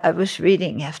 I was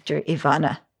reading after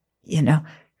Ivana,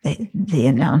 the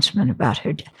announcement about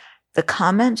her death. The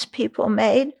comments people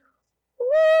made,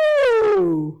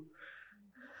 woo!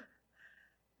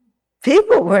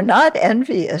 People were not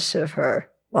envious of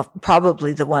her. Well,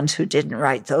 probably the ones who didn't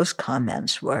write those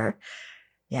comments were.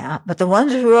 Yeah, but the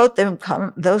ones who wrote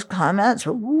those comments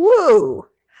were, woo!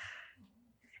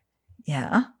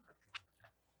 Yeah.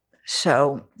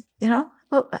 So,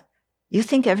 look, you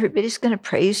think everybody's going to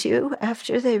praise you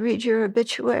after they read your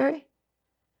obituary?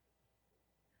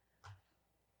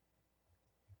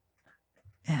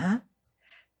 Yeah.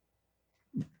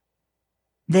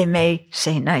 They may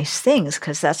say nice things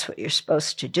because that's what you're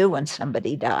supposed to do when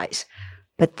somebody dies.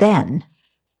 But then,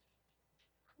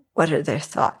 what are their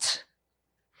thoughts?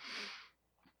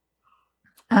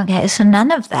 Okay, so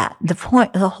none of that, the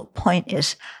whole point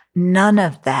is none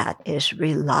of that is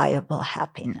reliable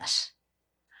happiness.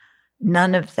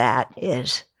 None of that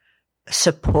is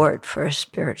support for a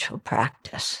spiritual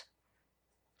practice.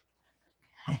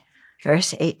 Okay.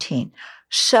 Verse 18.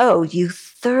 So you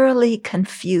thoroughly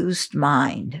confused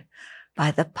mind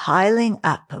by the piling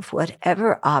up of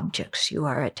whatever objects you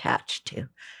are attached to.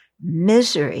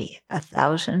 Misery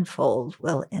 1,000-fold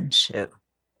will ensue.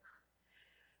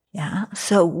 Yeah,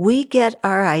 so we get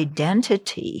our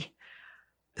identity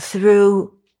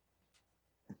through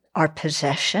our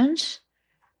possessions,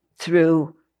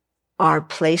 through our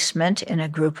placement in a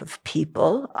group of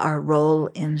people, our role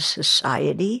in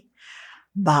society,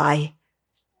 by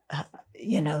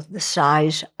the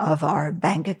size of our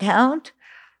bank account,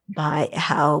 by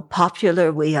how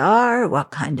popular we are, what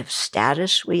kind of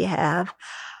status we have.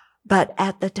 But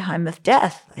at the time of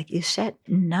death, like you said,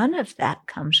 none of that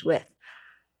comes with.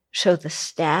 So the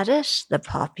status, the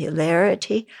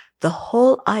popularity, the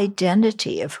whole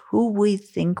identity of who we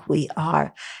think we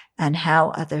are and how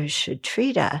others should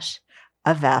treat us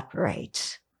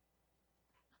evaporates.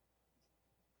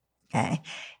 Okay?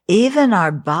 Even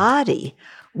our body,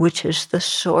 which is the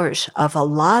source of a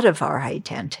lot of our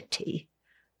identity,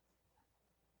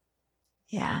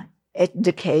 Yeah, it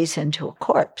decays into a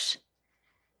corpse.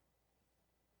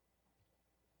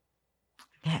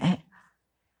 Okay.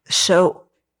 So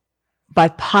by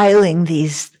piling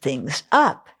these things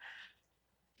up,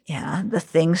 yeah, the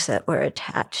things that we're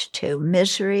attached to,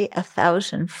 misery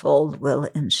 1,000-fold will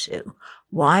ensue.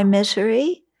 Why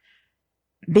misery?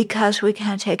 Because we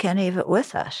can't take any of it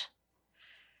with us.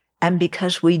 And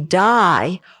because we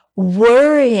die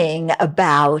worrying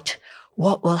about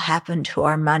what will happen to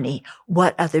our money,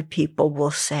 what other people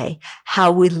will say,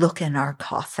 how we look in our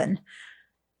coffin,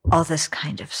 all this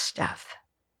kind of stuff.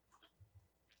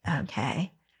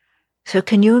 Okay. So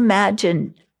can you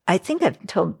imagine, I think I've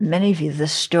told many of you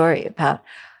this story about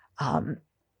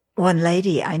one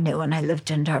lady I knew when I lived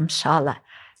in Dharamsala,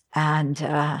 and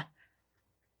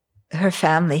her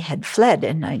family had fled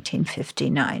in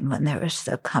 1959 when there was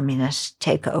the communist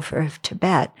takeover of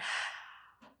Tibet.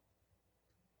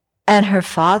 And her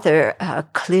father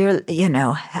clearly,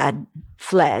 had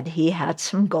fled. He had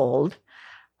some gold.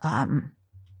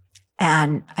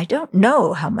 And I don't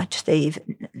know how much they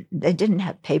didn't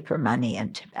have paper money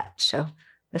in Tibet. So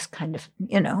this kind of,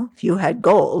 if you had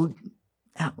gold,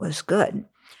 that was good.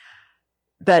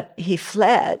 But he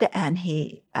fled and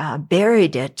he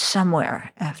buried it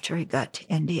somewhere after he got to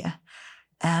India.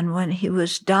 And when he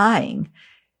was dying,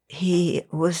 he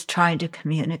was trying to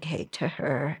communicate to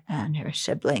her and her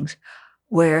siblings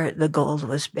where the gold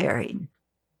was buried.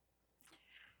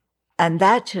 And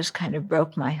that just kind of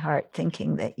broke my heart,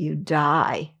 thinking that you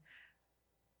die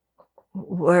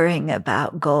worrying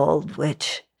about gold,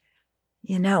 which,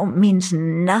 means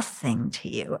nothing to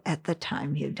you at the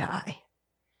time you die.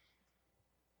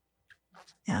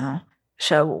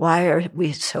 So why are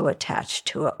we so attached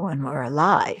to it when we're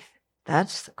alive?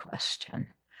 That's the question.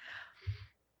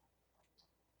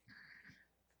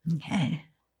 Okay.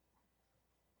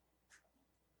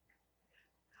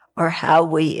 Or how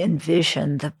we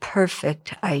envision the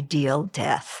perfect ideal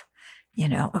death,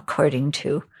 according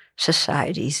to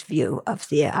society's view of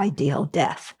the ideal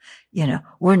death.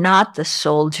 We're not the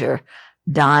soldier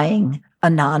dying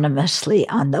anonymously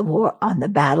on the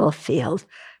battlefield,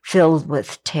 filled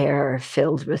with terror,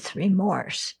 filled with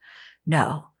remorse.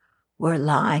 No, we're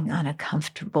lying on a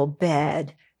comfortable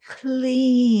bed,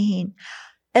 clean,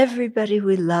 everybody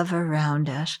we love around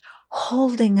us,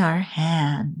 holding our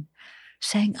hand,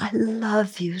 saying, I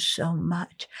love you so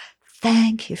much.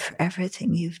 Thank you for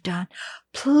everything you've done.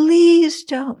 Please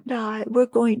don't die. We're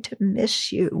going to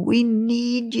miss you. We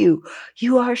need you.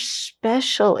 You are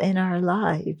special in our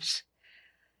lives.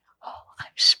 Oh, I'm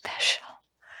special,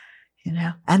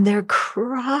 and they're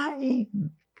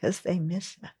crying because they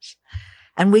miss us.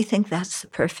 And we think that's the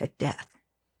perfect death.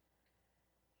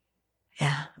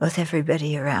 Yeah, with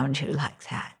everybody around you like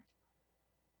that.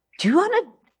 Do you want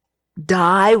to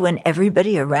die when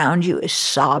everybody around you is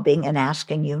sobbing and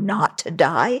asking you not to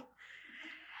die,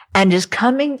 and is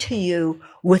coming to you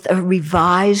with a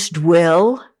revised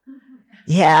will?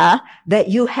 Yeah, that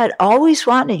you had always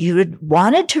wanted. You had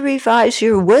wanted to revise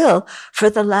your will for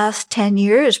the last 10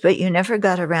 years, but you never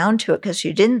got around to it because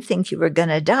you didn't think you were going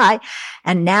to die.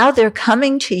 And now they're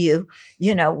coming to you,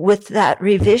 with that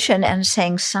revision and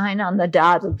saying, sign on the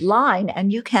dotted line,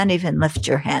 and you can't even lift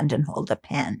your hand and hold a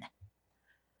pen.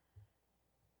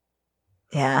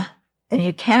 Yeah. And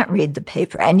you can't read the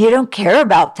paper, and you don't care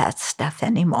about that stuff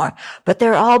anymore, but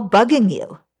they're all bugging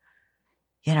you.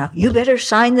 You better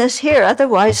sign this here,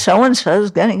 otherwise so-and-so is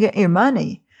going to get your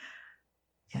money.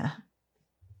 Yeah.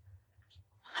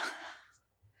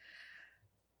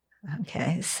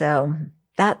 Okay, so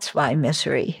that's why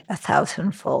misery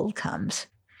 1,000-fold comes.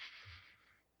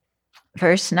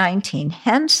 Verse 19,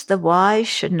 hence the wise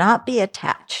should not be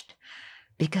attached,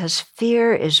 because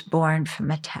fear is born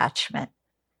from attachment.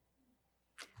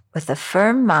 With a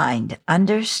firm mind,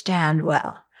 understand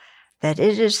well that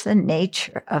it is the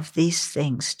nature of these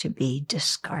things to be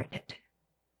discarded.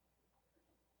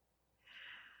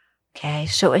 Okay,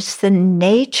 so it's the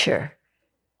nature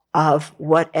of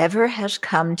whatever has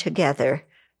come together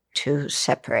to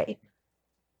separate.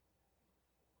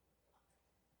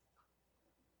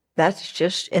 That's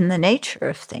just in the nature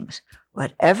of things.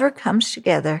 Whatever comes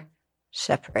together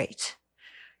separates.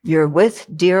 You're with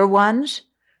dear ones.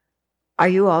 Are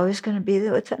you always going to be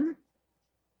with them?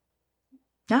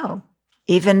 No.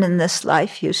 Even in this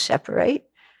life, you separate.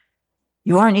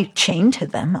 You aren't chained to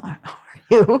them, are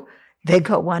you? They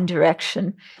go one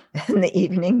direction. In the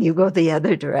evening, you go the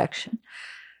other direction.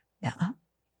 Yeah.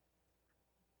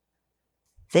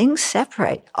 Things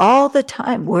separate all the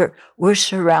time. We're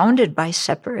surrounded by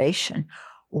separation.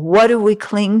 What do we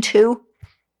cling to?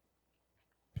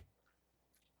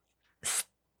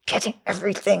 getting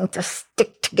everything to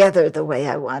stick together the way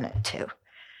I want it to.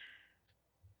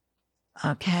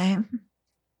 Okay?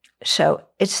 So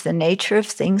it's the nature of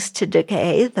things to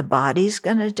decay. The body's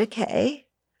going to decay.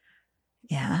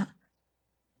 Yeah.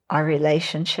 Our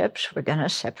relationships, we're going to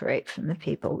separate from the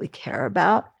people we care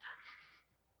about.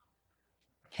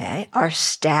 Okay. Our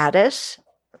status,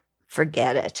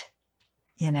 forget it.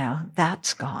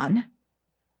 That's gone.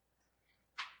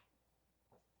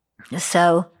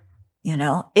 So,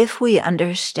 if we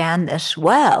understand this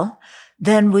well,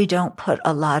 then we don't put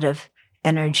a lot of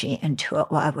energy into it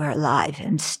while we're alive.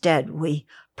 Instead, we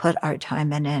put our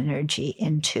time and energy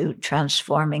into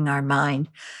transforming our mind,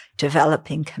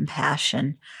 developing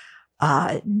compassion,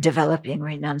 developing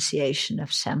renunciation of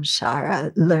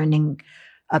samsara, learning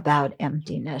about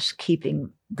emptiness, keeping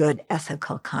good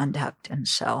ethical conduct, and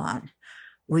so on.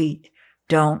 We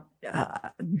don't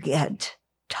get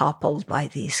toppled by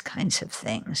these kinds of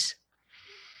things.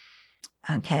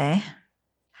 Okay?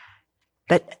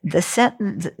 But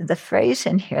the phrase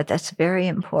in here, that's very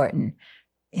important.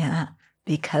 Yeah,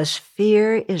 because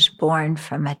fear is born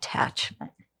from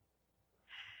attachment.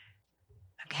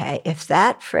 Okay, if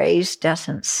that phrase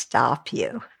doesn't stop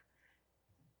you,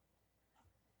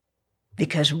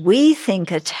 because we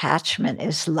think attachment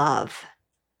is love.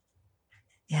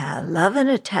 Yeah, love and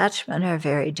attachment are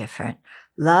very different.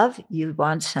 Love, you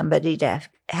want somebody to have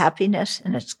happiness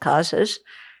and its causes,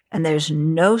 and there's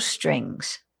no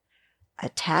strings.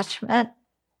 Attachment,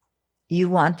 you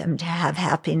want them to have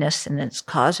happiness and its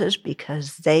causes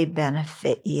because they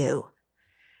benefit you.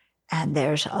 And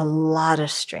there's a lot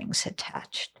of strings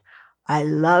attached. I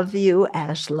love you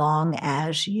as long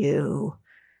as you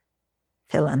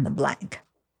fill in the blank.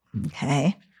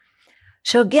 Okay?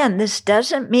 So again, this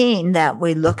doesn't mean that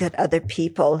we look at other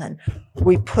people and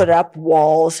we put up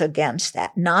walls against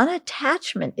that.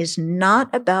 Non-attachment is not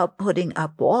about putting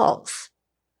up walls.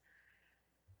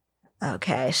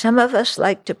 Okay, some of us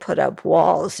like to put up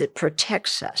walls. It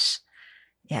protects us.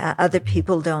 Yeah, other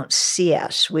people don't see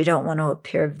us. We don't want to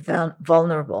appear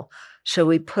vulnerable. So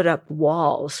we put up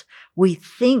walls. We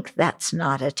think that's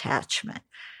not attachment.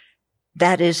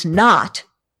 That is not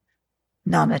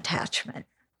non-attachment.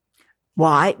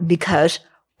 Why? Because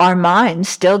our minds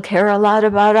still care a lot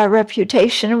about our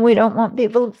reputation, and we don't want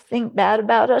people to think bad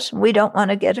about us, and we don't want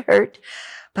to get hurt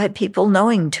by people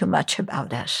knowing too much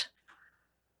about us.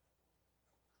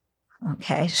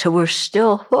 Okay, so we're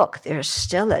still hooked. There's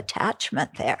still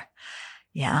attachment there.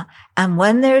 Yeah. And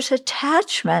when there's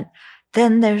attachment,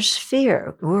 then there's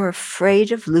fear. We're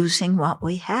afraid of losing what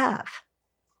we have.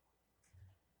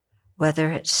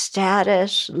 Whether it's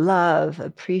status, love,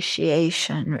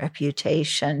 appreciation,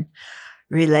 reputation,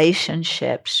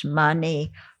 relationships,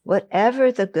 money,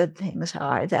 whatever the good things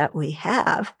are that we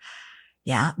have.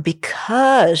 Yeah.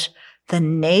 Because the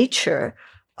nature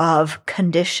of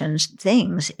conditions,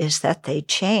 things, is that they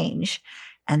change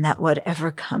and that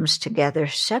whatever comes together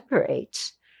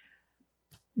separates.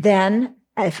 Then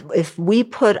if we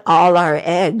put all our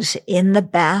eggs in the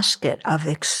basket of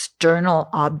external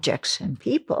objects and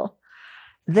people,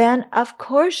 then of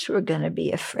course we're going to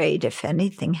be afraid if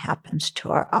anything happens to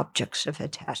our objects of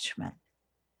attachment.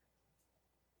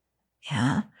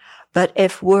 Yeah. But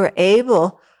if we're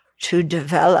able to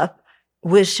develop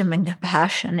wisdom and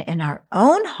compassion in our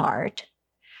own heart,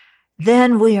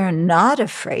 then we are not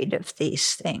afraid of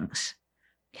these things.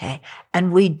 Okay.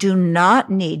 And we do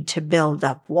not need to build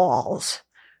up walls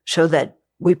so that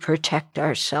we protect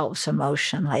ourselves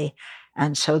emotionally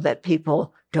and so that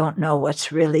people don't know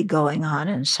what's really going on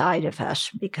inside of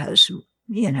us because,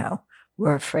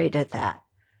 we're afraid of that.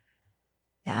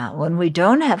 Yeah. When we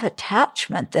don't have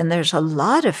attachment, then there's a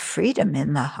lot of freedom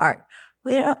in the heart.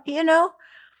 We don't,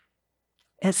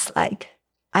 it's like,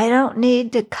 I don't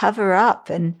need to cover up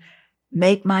and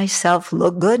make myself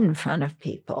look good in front of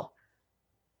people.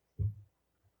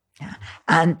 Yeah.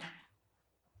 And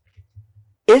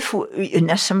if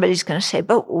somebody's going to say,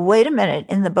 but wait a minute,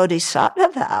 in the Bodhisattva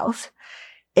vows,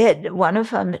 one of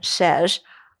them says,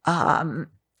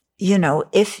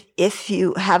 if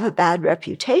you have a bad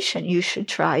reputation, you should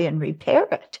try and repair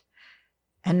it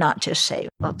and not just say,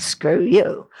 well, screw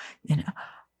you,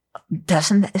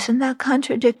 Isn't that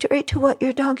contradictory to what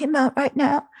you're talking about right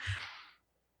now?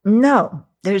 No,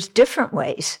 there's different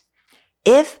ways.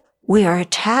 If we are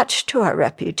attached to our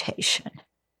reputation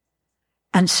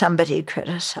and somebody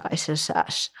criticizes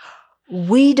us,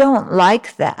 we don't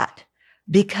like that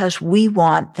because we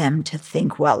want them to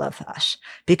think well of us,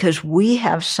 because we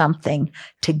have something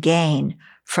to gain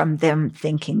from them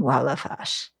thinking well of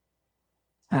us.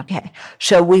 Okay,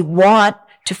 so we want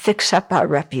to fix up our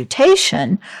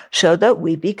reputation so that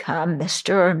we become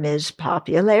Mr. or Ms.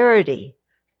 Popularity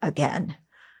again.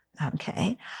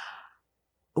 Okay.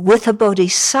 With a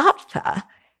bodhisattva,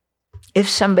 if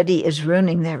somebody is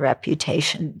ruining their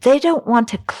reputation, they don't want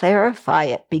to clarify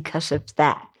it because of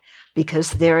that,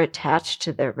 because they're attached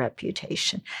to their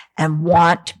reputation and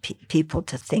want people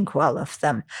to think well of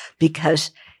them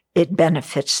because it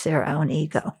benefits their own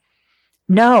ego.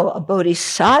 No, a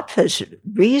bodhisattva's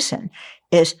reason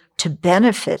is to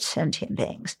benefit sentient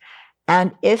beings.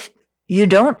 And if you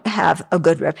don't have a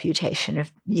good reputation,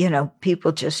 if,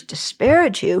 people just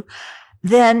disparage you,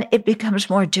 then it becomes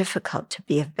more difficult to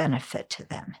be of benefit to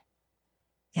them.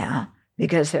 Yeah,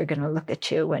 because they're going to look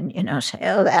at you and, say,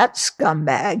 oh, that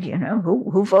scumbag,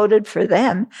 who voted for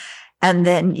them? And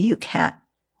then you can't,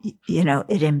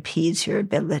 it impedes your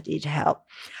ability to help.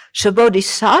 So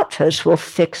bodhisattvas will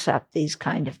fix up these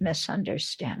kind of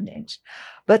misunderstandings,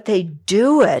 but they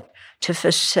do it to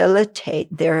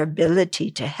facilitate their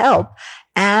ability to help,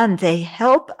 and they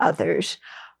help others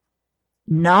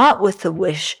not with the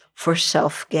wish for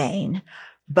self-gain,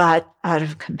 but out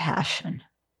of compassion.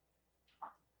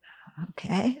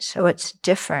 Okay, so it's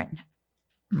different.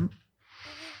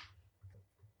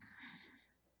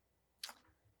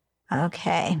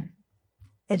 Okay.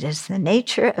 It is the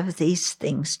nature of these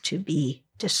things to be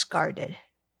discarded,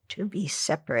 to be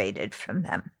separated from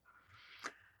them.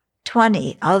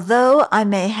 20. Although I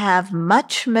may have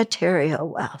much material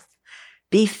wealth,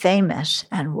 be famous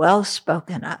and well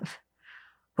spoken of,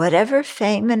 whatever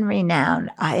fame and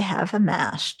renown I have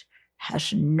amassed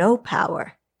has no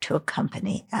power to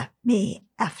accompany me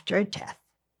after death.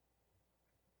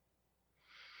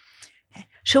 Okay.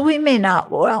 So we may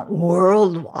not want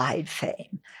worldwide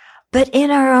fame, but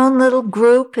in our own little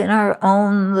group, in our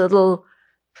own little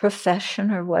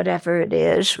profession or whatever it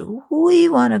is, we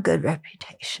want a good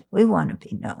reputation. We want to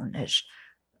be known as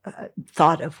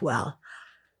thought of well.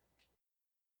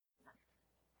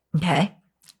 Okay?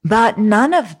 But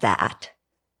none of that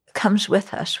comes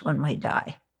with us when we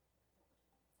die.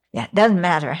 Yeah, it doesn't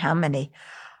matter how many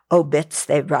obits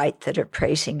they write that are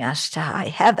praising us to high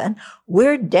heaven.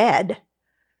 We're dead.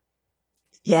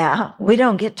 Yeah, we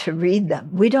don't get to read them.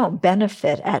 We don't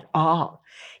benefit at all.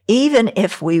 Even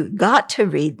if we got to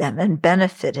read them and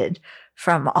benefited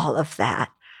from all of that,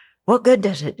 what good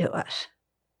does it do us?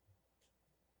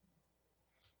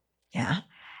 Yeah.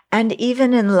 And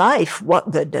even in life,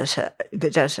 what good does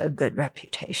a good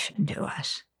reputation do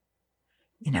us?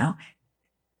 You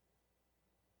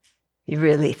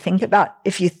really think about,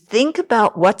 if you think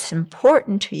about what's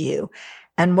important to you,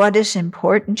 and what is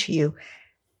important to you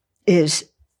is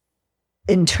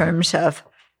in terms of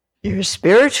your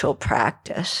spiritual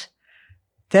practice,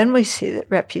 then we see that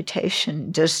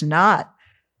reputation does not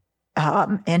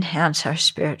enhance our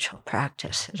spiritual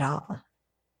practice at all.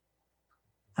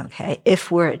 Okay,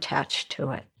 if we're attached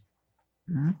to it.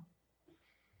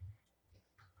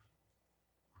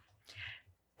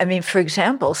 I mean, for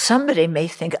example, somebody may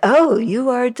think, oh, you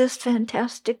are this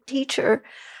fantastic teacher.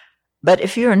 But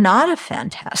if you're not a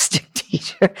fantastic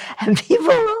teacher and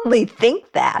people only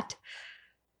think that,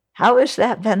 how is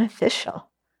that beneficial?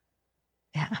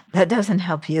 Yeah, that doesn't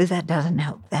help you. That doesn't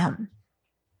help them.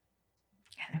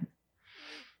 Okay.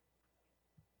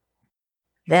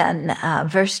 Then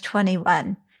verse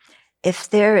 21, if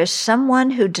there is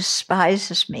someone who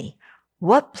despises me,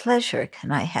 what pleasure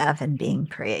can I have in being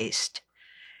praised?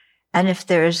 And if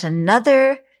there is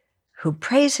another who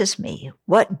praises me,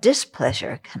 what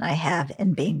displeasure can I have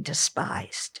in being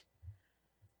despised?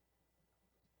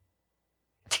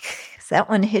 Does that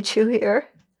one hit you here?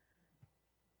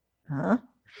 Huh?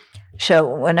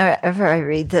 So whenever I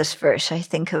read this verse, I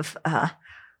think of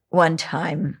one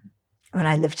time when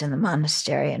I lived in the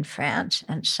monastery in France,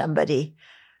 and somebody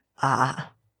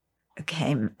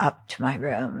came up to my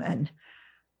room and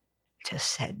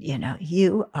just said,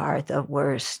 you are the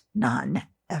worst nun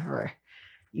ever.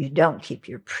 You don't keep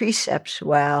your precepts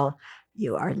well.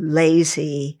 You are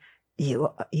lazy. You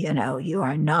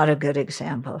are not a good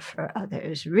example for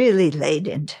others. Really laid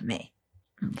into me.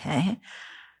 Okay.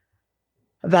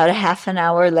 About a half an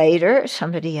hour later,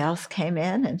 somebody else came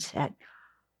in and said,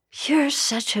 you're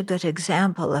such a good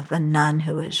example of a nun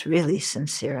who is really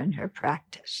sincere in her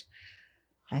practice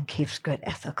and keeps good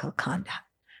ethical conduct.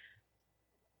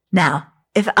 Now,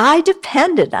 if I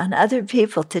depended on other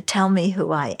people to tell me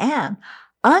who I am,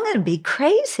 I'm going to be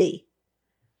crazy.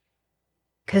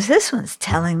 Because this one's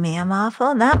telling me I'm awful,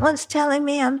 and that one's telling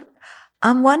me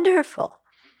I'm wonderful.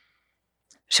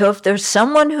 So if there's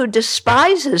someone who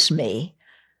despises me,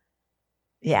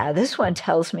 yeah, this one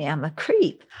tells me I'm a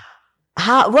creep.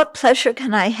 what pleasure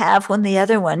can I have when the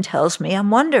other one tells me I'm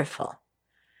wonderful?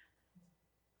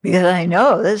 Because I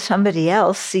know that somebody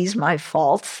else sees my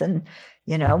faults and,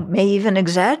 may even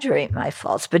exaggerate my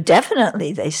faults, but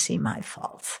definitely they see my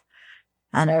faults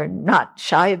and are not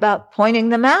shy about pointing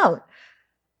them out.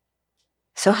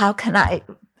 So how can I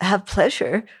have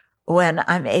pleasure when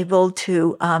I'm able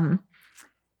to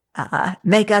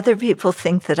make other people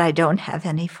think that I don't have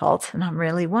any faults and I'm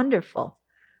really wonderful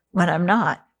when I'm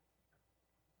not?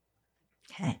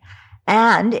 Okay.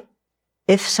 And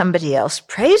if somebody else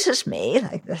praises me,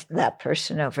 like that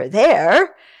person over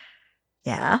there,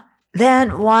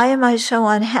 then why am I so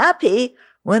unhappy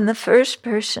when the first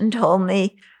person told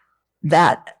me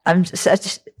that I'm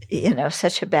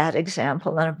such a bad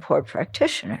example and a poor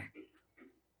practitioner?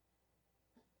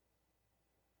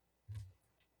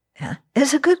 Yeah,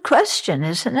 it's a good question,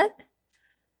 isn't it?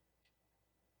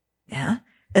 Yeah,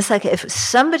 it's like if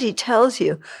somebody tells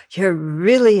you you're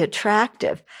really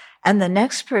attractive and the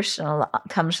next person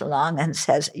comes along and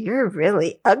says, you're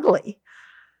really ugly.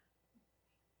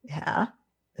 Yeah.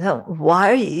 So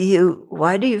why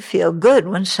do you feel good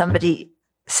when somebody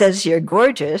says you're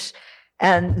gorgeous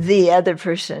and the other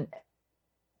person,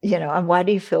 and why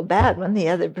do you feel bad when the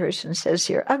other person says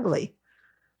you're ugly?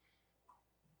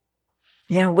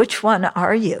 Which one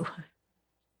are you?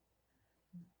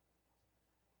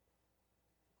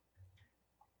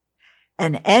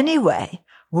 And anyway,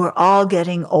 we're all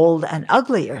getting old and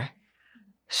uglier.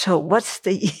 So what's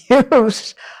the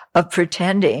use of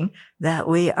pretending that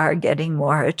we are getting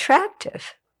more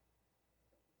attractive?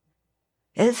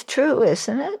 It's true,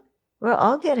 isn't it? We're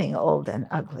all getting old and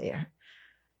uglier.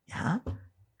 Yeah.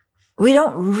 We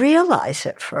don't realize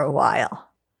it for a while.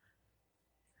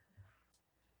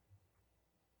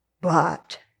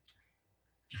 But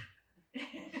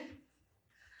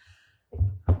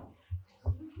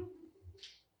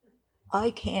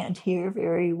I can't hear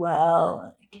very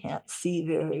well. I can't see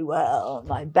very well.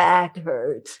 My back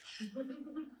hurts.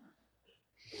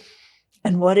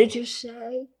 And what did you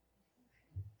say?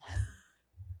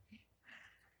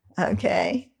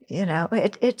 Okay.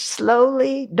 It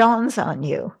slowly dawns on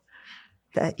you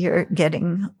that you're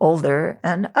getting older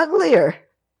and uglier.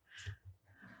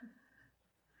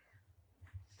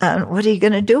 And what are you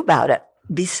going to do about it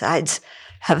besides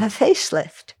have a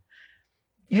facelift?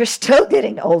 You're still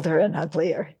getting older and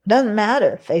uglier. Doesn't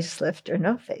matter, facelift or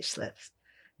no facelift.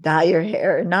 Dye your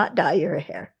hair or not dye your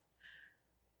hair.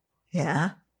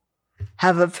 Yeah.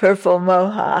 Have a purple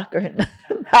mohawk or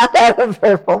not have a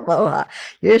purple mohawk.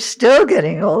 You're still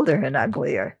getting older and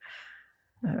uglier.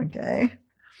 Okay.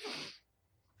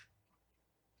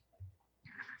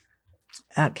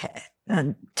 Okay.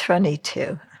 And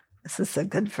 22. This is a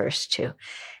good verse too.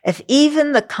 If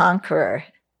even the conqueror,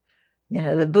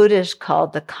 the Buddha is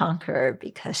called the conqueror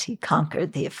because he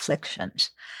conquered the afflictions.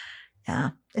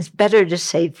 Yeah. It's better to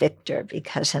say victor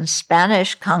because in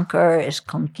Spanish, conqueror is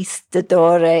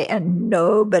conquistadore and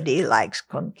nobody likes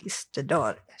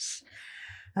conquistadores.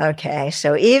 Okay.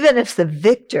 So even if the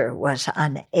victor was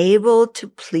unable to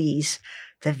please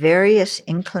the various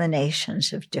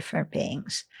inclinations of different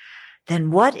beings,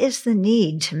 then what is the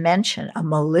need to mention a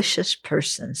malicious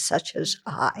person such as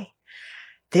I?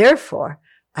 Therefore,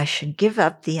 I should give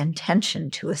up the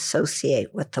intention to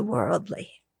associate with the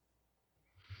worldly.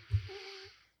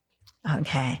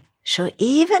 Okay, so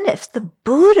even if the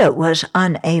Buddha was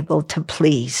unable to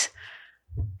please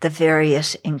the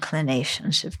various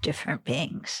inclinations of different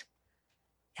beings,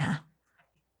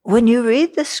 when you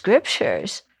read the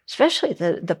scriptures, especially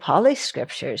the Pali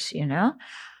scriptures,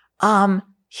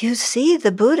 you see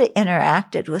the Buddha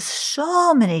interacted with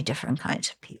so many different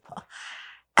kinds of people.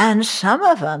 And some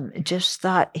of them just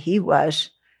thought he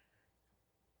was,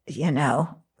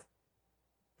 that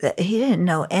he didn't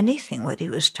know anything what he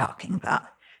was talking about.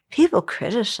 People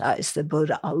criticized the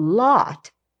Buddha a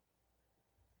lot.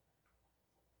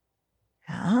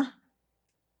 Yeah.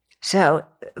 So,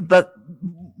 but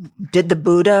did the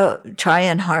Buddha try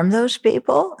and harm those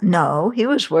people? No, he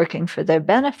was working for their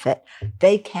benefit.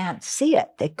 They can't see it.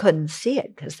 They couldn't see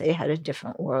it because they had a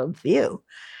different worldview.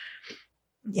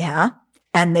 Yeah.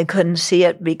 And they couldn't see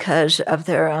it because of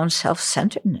their own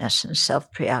self-centeredness and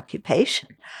self-preoccupation.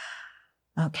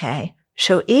 Okay.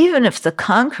 So even if the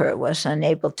conqueror was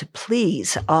unable to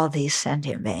please all these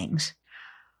sentient beings,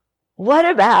 what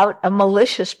about a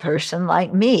malicious person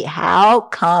like me? How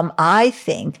come I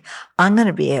think I'm going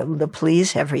to be able to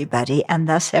please everybody and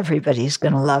thus everybody's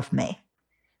going to love me?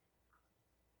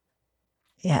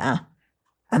 Yeah.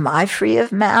 Am I free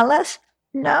of malice?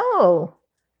 No.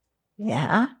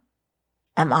 Yeah.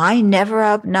 Am I never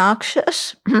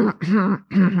obnoxious?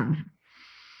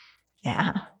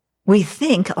 Yeah. we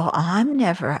think, oh, I'm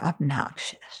never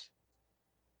obnoxious.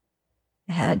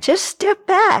 Yeah, just step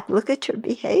back. Look at your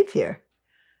behavior.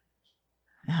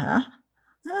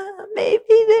 Maybe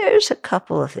there's a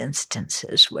couple of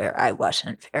instances where I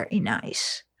wasn't very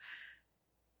nice.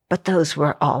 But those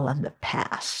were all in the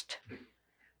past.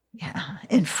 Yeah,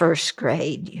 in first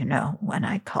grade, when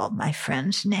I called my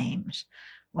friends names,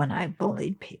 when I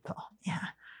bullied people. Yeah,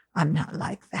 I'm not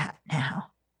like that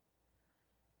now.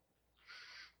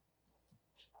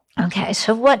 Okay,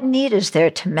 so what need is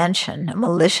there to mention a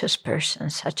malicious person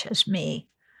such as me?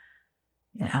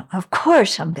 Of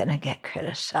course I'm going to get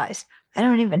criticized. I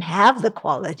don't even have the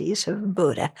qualities of a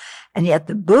Buddha. And yet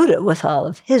the Buddha, with all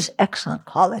of his excellent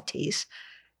qualities,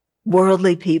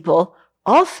 worldly people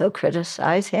also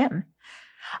criticize him.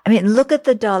 I mean, look at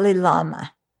the Dalai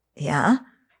Lama. Yeah.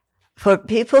 For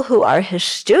people who are his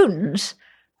students,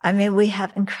 I mean, we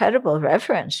have incredible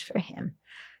reverence for him.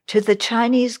 To the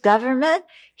Chinese government,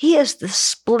 he is the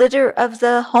splitter of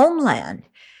the homeland.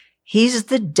 He's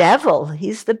the devil.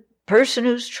 He's the person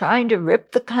who's trying to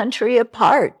rip the country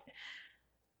apart.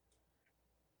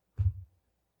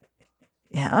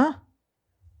 Yeah.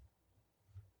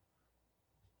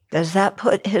 Does that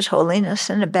put His Holiness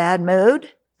in a bad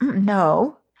mood?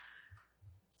 No.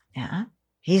 Yeah.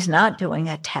 He's not doing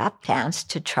a tap dance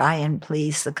to try and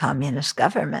please the communist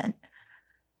government.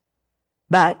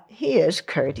 But he is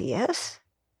courteous.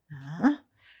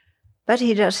 But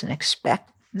he doesn't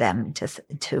expect them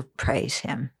to praise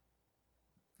him.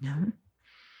 No.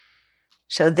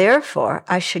 So therefore,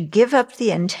 I should give up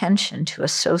the intention to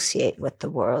associate with the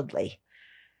worldly.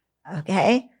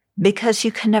 Okay? Because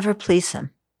you can never please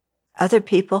them. Other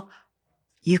people,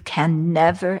 you can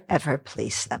never, ever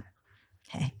please them.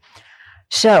 Okay?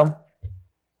 So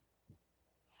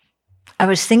I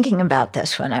was thinking about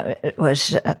this when I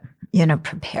was,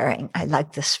 preparing. I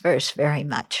like this verse very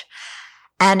much.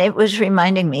 And it was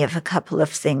reminding me of a couple of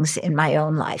things in my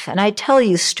own life. And I tell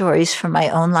you stories from my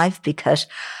own life because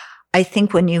I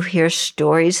think when you hear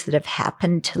stories that have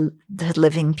happened to the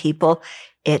living people,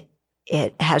 it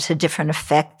has a different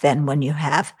effect than when you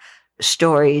have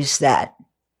stories that,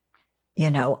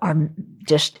 are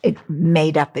just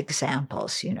made up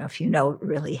examples, if it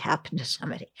really happened to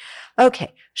somebody.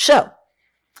 Okay, so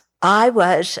I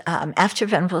was, after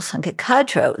Venerable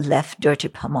Tsongkhapa left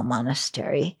Dorje Pomo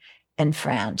Monastery in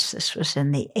France, this was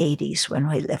in the 80s when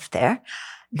we lived there,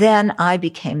 then I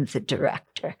became the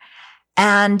director.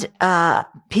 And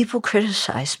people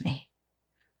criticized me.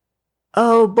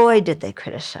 Oh boy, did they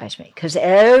criticize me, because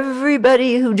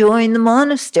everybody who joined the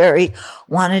monastery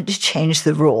wanted to change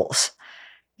the rules.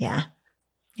 Yeah,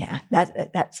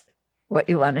 that's what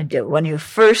you want to do. When you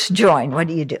first join, what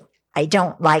do? I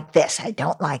don't like this. I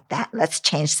don't like that. Let's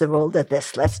change the rule to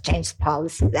this. Let's change the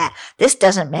policy to that. This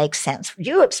doesn't make sense. Would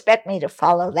you expect me to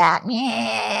follow that?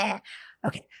 Yeah.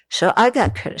 Okay, so I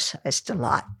got criticized a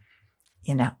lot.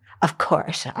 Of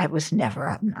course, I was never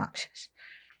obnoxious.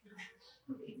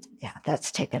 Yeah,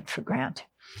 that's taken for granted.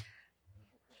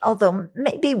 Although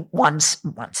maybe once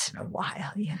in a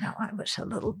while, I was a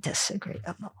little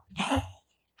disagreeable.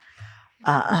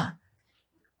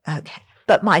 Okay,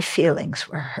 but my feelings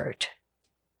were hurt.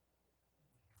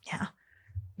 Yeah,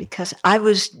 because I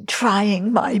was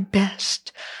trying my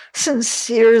best,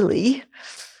 sincerely,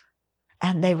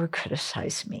 and they were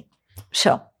criticizing me.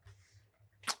 So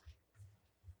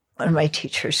when my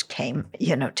teachers came,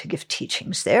 to give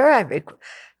teachings there,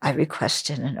 I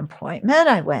requested an appointment.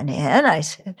 I went in. I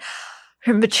said,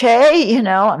 Rinpoche,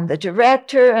 I'm the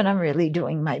director and I'm really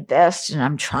doing my best and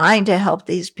I'm trying to help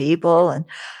these people and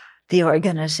the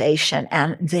organization.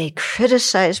 And they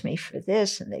criticized me for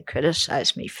this and they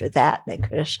criticized me for that. They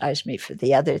criticized me for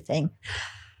the other thing.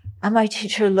 And my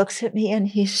teacher looks at me and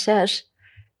he says,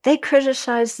 they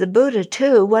criticized the Buddha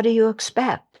too. What do you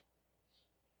expect?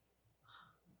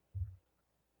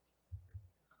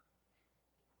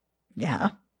 Yeah.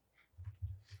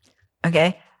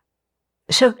 Okay.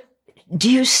 So do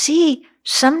you see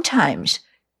sometimes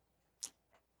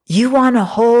you want a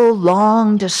whole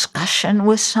long discussion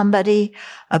with somebody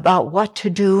about what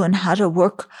to do and how to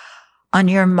work on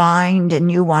your mind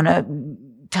and you want to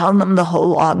tell them the whole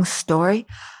long story?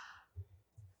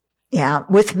 Yeah.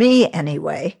 With me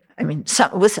anyway. I mean,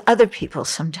 with other people,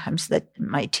 sometimes that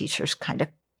my teachers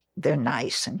they're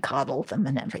nice and coddle them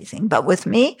and everything. But with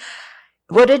me,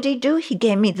 what did he do? He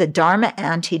gave me the Dharma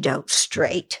antidote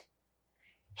straight.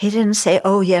 He didn't say,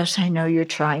 oh, yes, I know you're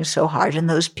trying so hard and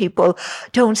those people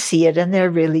don't see it and they're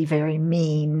really very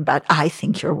mean, but I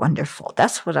think you're wonderful.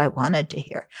 That's what I wanted to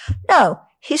hear. No,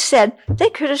 he said, they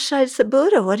criticized the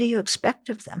Buddha. What do you expect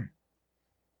of them?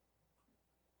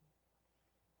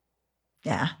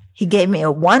 Yeah. He gave me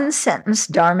a one-sentence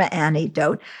Dharma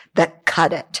antidote that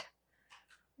cut it.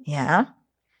 Yeah.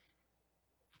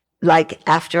 Like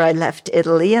after I left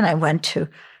Italy and I went to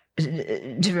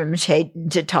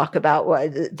Rinpoche to talk about why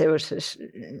there was this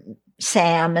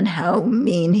Sam and how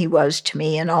mean he was to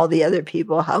me and all the other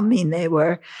people, how mean they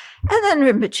were. And then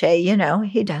Rinpoche,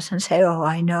 he doesn't say, oh,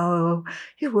 I know,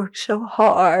 you work so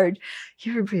hard.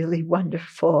 You're really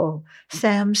wonderful.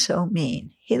 Sam's so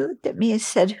mean. He looked at me and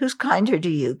said, who's kinder to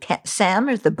you, Sam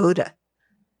or the Buddha?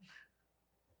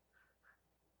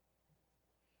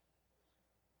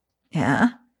 Yeah.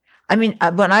 I mean,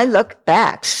 when I look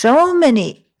back, so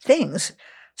many things,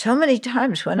 so many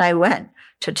times when I went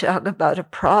to talk about a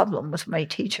problem with my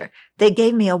teacher, they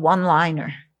gave me a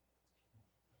one-liner.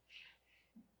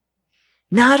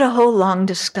 Not a whole long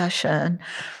discussion.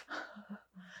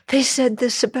 They said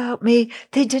this about me.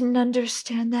 They didn't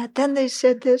understand that. Then they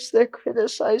said this. They're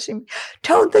criticizing me.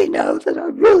 Don't they know that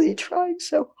I'm really trying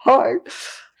so hard?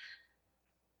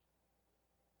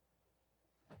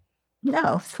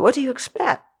 No. What do you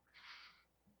expect?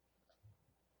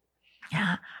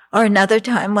 Yeah. Or another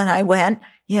time when I went,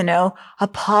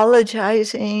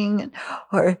 apologizing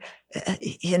or,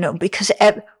 because,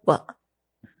 I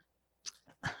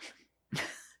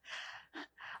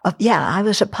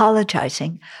was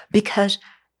apologizing because,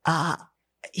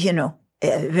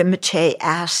 Rinpoche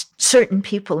asked certain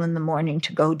people in the morning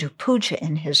to go do puja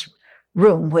in his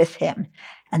room with him.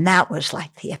 And that was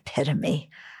like the epitome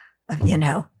of,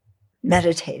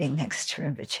 meditating next to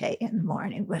Rinpoche in the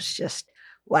morning was just,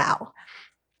 wow,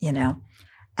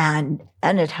 and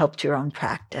it helped your own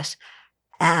practice.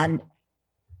 And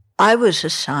I was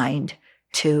assigned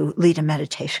to lead a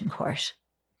meditation course.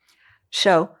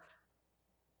 So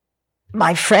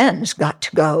my friends got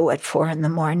to go at 4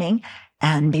 a.m.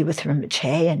 and be with Rinpoche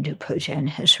and do puja in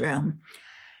his room.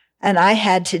 And I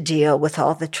had to deal with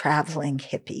all the traveling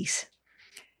hippies,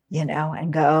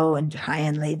 and go and try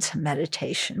and lead some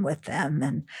meditation with them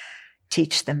and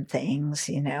teach them things,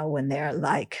 when they're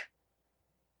like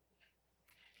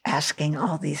asking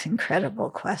all these incredible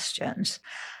questions,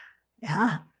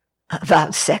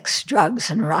 about sex, drugs,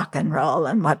 and rock and roll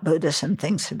and what Buddhism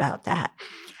thinks about that.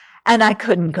 And I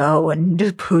couldn't go and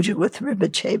do puja with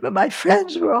Rinpoche, but my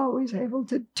friends were always able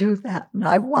to do that. And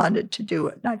I wanted to do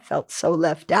it. And I felt so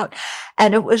left out.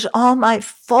 And it was all my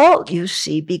fault, you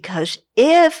see, because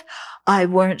if I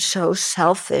weren't so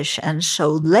selfish and so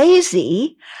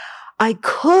lazy, I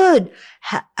could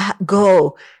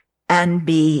go and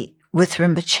be with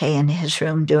Rinpoche in his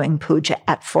room doing puja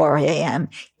at 4 a.m.,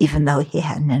 even though he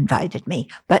hadn't invited me.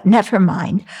 But never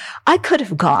mind. I could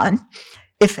have gone.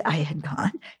 If I had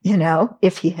gone,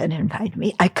 if he had invited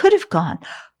me, I could have gone.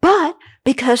 But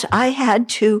because I had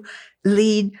to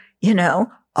lead,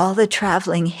 all the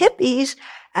traveling hippies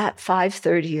at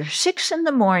 5:30 or 6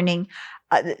 a.m,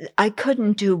 I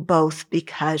couldn't do both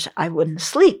because I wouldn't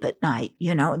sleep at night.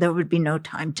 There would be no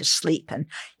time to sleep. And,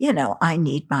 I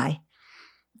need my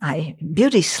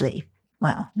beauty sleep.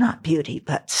 Well, not beauty,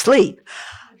 but sleep.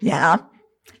 Yeah.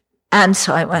 And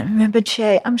so I went,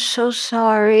 Rinpoche, I'm so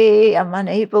sorry. I'm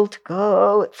unable to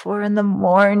go at 4 a.m.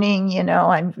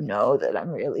 I know that I'm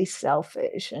really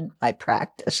selfish and my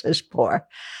practice is poor.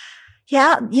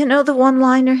 Yeah, the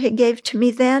one-liner he gave to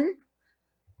me then?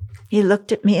 He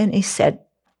looked at me and he said,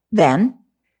 then?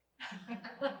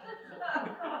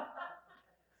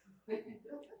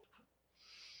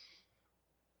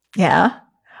 Yeah.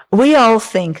 We all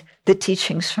think the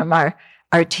teachings from our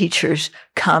teachers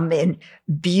come in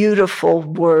beautiful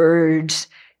words,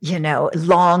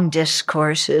 long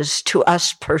discourses to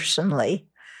us personally.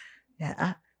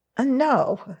 Yeah. And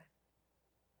no.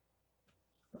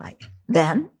 Like,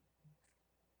 then?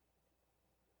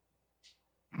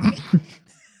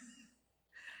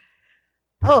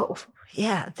 Oh,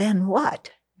 yeah, then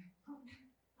what?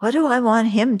 What do I want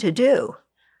him to do?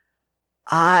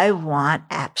 I want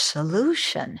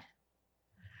absolution.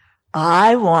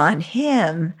 I want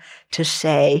him to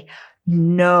say,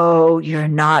 no, you're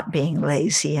not being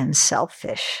lazy and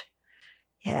selfish.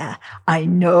 Yeah, I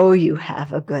know you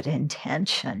have a good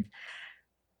intention.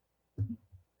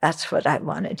 That's what I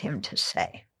wanted him to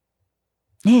say.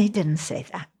 He didn't say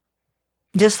that.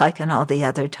 Just like in all the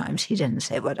other times, he didn't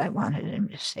say what I wanted him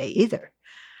to say either.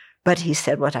 But he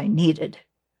said what I needed.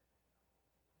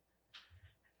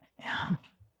 Yeah.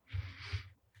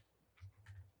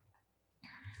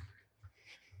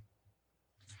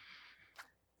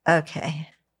 Okay.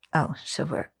 Oh, so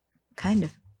we're kind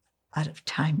of out of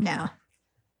time now.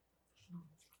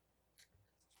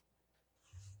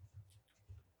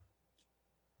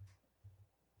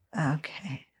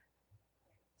 Okay.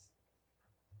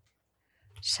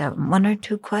 So 1 or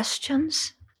 2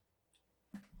 questions?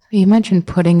 You mentioned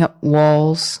putting up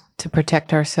walls to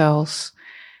protect ourselves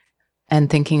and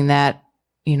thinking that,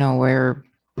 we're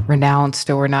renounced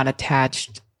or we're not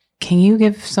attached. Can you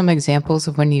give some examples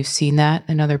of when you've seen that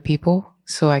in other people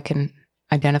so I can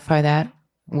identify that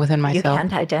within myself? You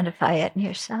can't identify it in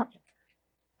yourself?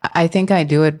 I think I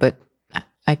do it, but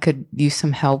I could use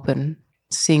some help in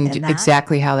seeing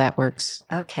exactly how that works.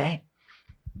 Okay.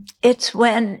 It's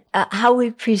when, how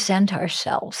we present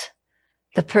ourselves,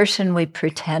 the person we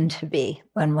pretend to be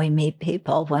when we meet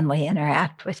people, when we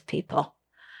interact with people.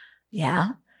 Yeah.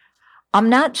 I'm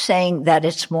not saying that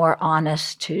it's more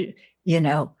honest to,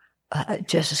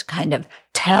 just kind of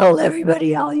tell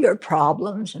everybody all your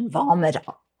problems and vomit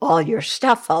all your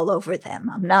stuff all over them.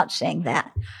 I'm not saying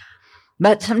that.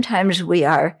 But sometimes we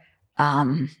are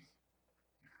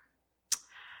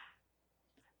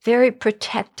very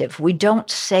protective. We don't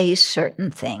say certain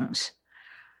things.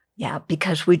 Yeah,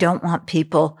 because we don't want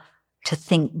people to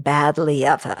think badly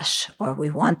of us, or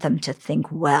we want them to think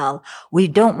well. We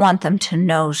don't want them to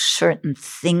know certain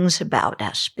things about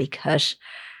us because,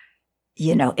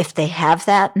 if they have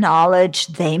that knowledge,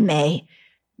 they may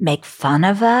make fun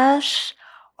of us,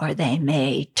 or they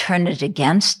may turn it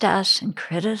against us and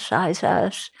criticize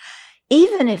us,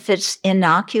 even if it's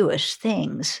innocuous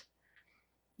things.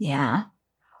 Yeah.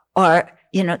 Or,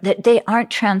 that they aren't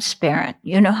transparent.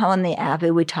 You know how in the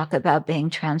Abbey we talk about being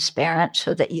transparent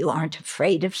so that you aren't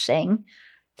afraid of saying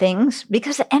things?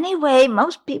 Because anyway,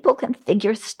 most people can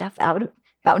figure stuff out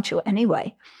about you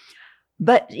anyway.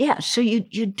 But yeah, so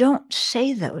you don't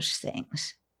say those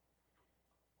things.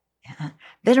 Yeah.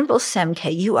 Venerable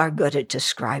Semke, you are good at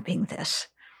describing this.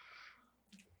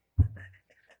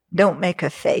 Don't make a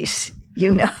face,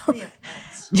 Yeah,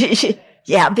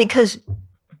 because...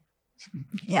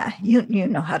 Yeah, you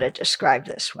know how to describe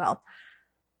this well.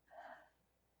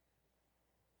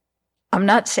 I'm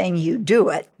not saying you do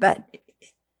it, but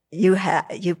you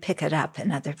pick it up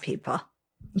in other people.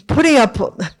 Putting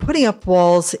up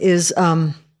walls is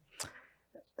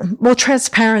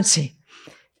transparency.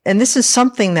 And this is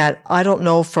something that I don't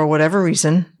know for whatever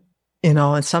reason,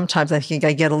 and sometimes I think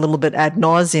I get a little bit ad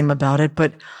nauseum about it,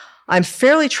 but I'm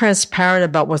fairly transparent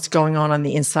about what's going on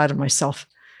the inside of myself.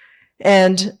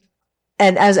 And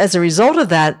as a result of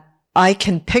that, I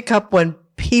can pick up when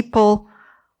people,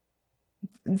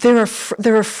 they're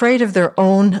afraid of their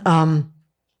own,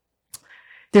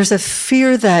 there's a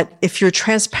fear that if you're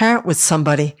transparent with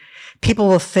somebody, people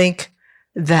will think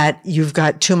that you've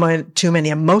got too many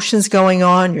emotions going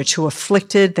on, you're too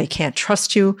afflicted, they can't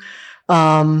trust you,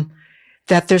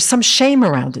 that there's some shame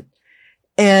around it.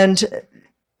 And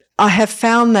I have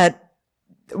found that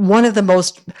one of the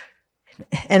most,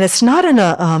 and it's not in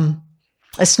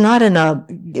a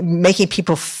making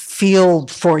people feel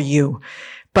for you,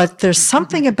 but there's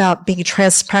something about being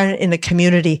transparent in a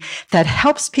community that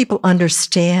helps people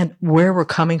understand where we're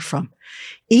coming from.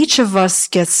 Each of us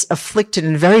gets afflicted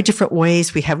in very different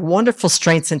ways. We have wonderful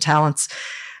strengths and talents.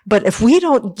 But if we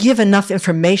don't give enough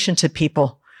information to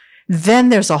people, then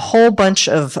there's a whole bunch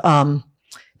of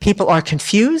people are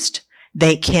confused.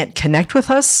 They can't connect with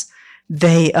us.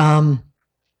 They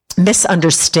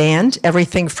misunderstand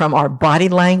everything from our body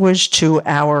language to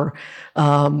our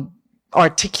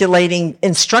articulating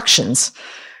instructions.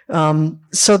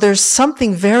 So there's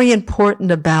something very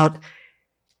important about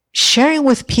sharing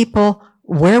with people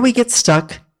where we get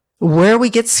stuck, where we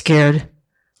get scared,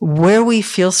 where we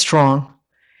feel strong.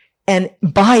 And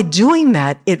by doing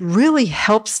that, it really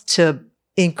helps to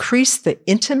increase the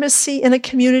intimacy in a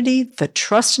community, the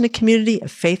trust in a community, a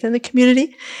faith in the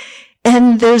community.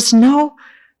 And there's no,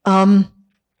 and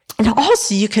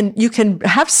also you can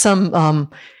have some,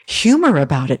 humor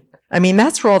about it. I mean,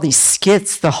 that's where all these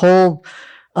skits, the whole,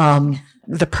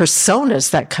 the personas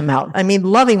that come out. I mean,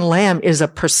 Loving Lamb is a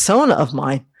persona of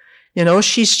mine.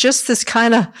 She's just this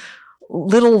kind of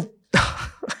little,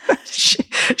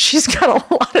 she's got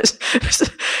a lot of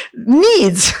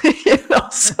needs,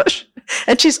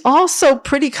 and she's also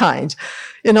pretty kind,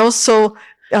 so,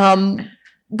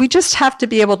 we just have to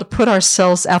be able to put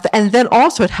ourselves out there. And then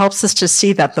also it helps us to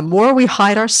see that the more we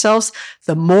hide ourselves,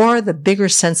 the bigger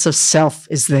sense of self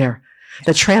is there.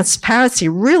 The transparency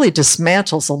really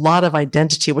dismantles a lot of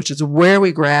identity, which is where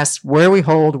we grasp, where we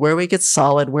hold, where we get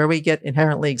solid, where we get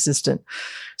inherently existent.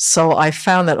 So I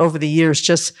found that over the years,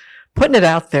 just putting it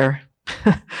out there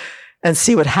and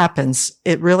see what happens,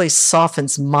 it really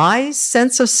softens my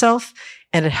sense of self,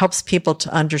 and it helps people to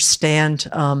understand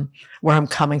where I'm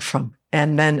coming from.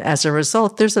 And then as a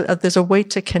result, there's a way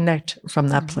to connect from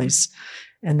that place.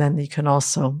 And then you can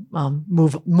also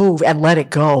move and let it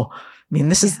go. mean,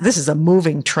 this is a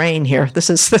moving train here. This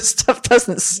stuff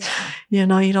doesn't, you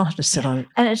don't have to sit on it.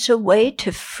 And it's a way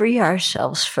to free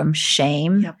ourselves from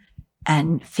shame Yep.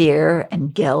 and fear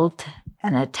and guilt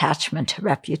and attachment to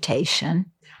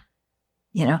reputation.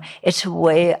 It's a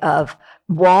way of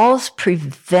walls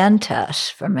prevent us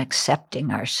from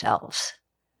accepting ourselves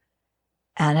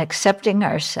and accepting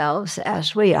ourselves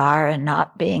as we are and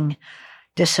not being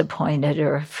disappointed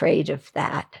or afraid of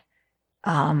that.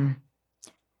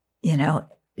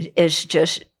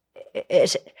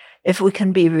 If we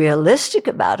can be realistic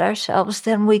about ourselves,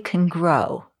 then we can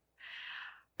grow.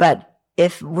 But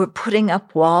if we're putting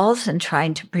up walls and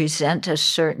trying to present a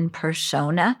certain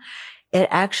persona, it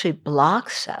actually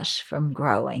blocks us from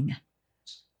growing.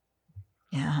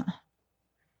 Yeah.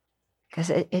 Because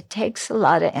it takes a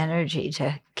lot of energy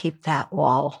to keep that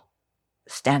wall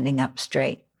standing up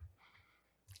straight.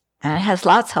 And it has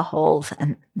lots of holes.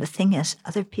 And the thing is,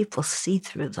 other people see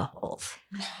through the holes.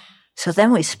 So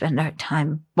then we spend our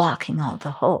time blocking all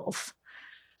the holes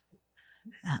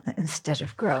instead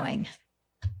of growing.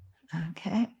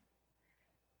 Okay.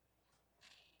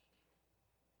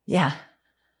 Yeah.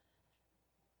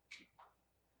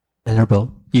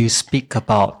 Venerable, you speak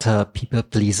about people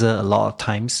pleaser a lot of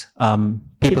times.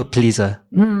 People pleaser.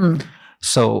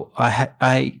 So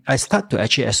I start to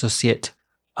actually associate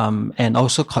and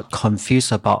also got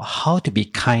confused about how to be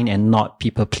kind and not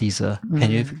people pleaser.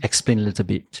 Can you explain a little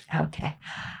bit? Okay.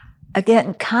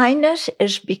 Again, kindness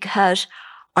is because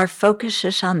our focus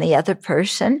is on the other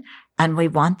person and we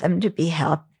want them to be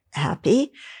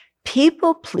happy.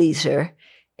 People pleaser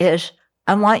is,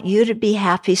 I want you to be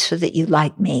happy so that you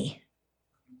like me.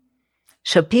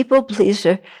 So people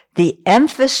pleaser, the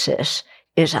emphasis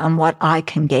is on what I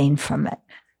can gain from it.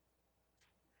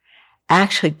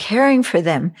 Actually caring for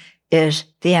them is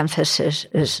the emphasis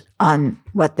is on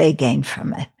what they gain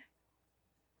from it.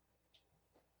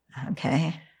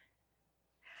 Okay.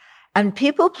 And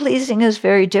people pleasing is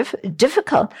very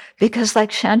difficult because like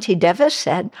Shanti Deva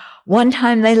said, one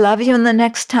time they love you and the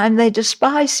next time they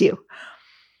despise you.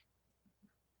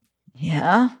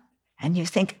 Yeah. And you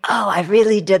think, oh, I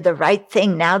really did the right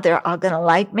thing. Now they're all going to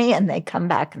like me. And they come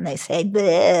back and they say,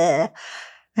 bleh.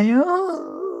 And you,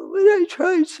 oh, but I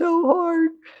tried so hard.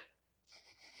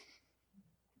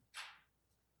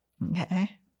 Okay.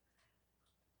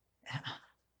 Yeah.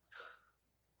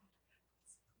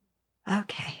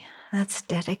 Okay. Let's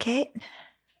dedicate.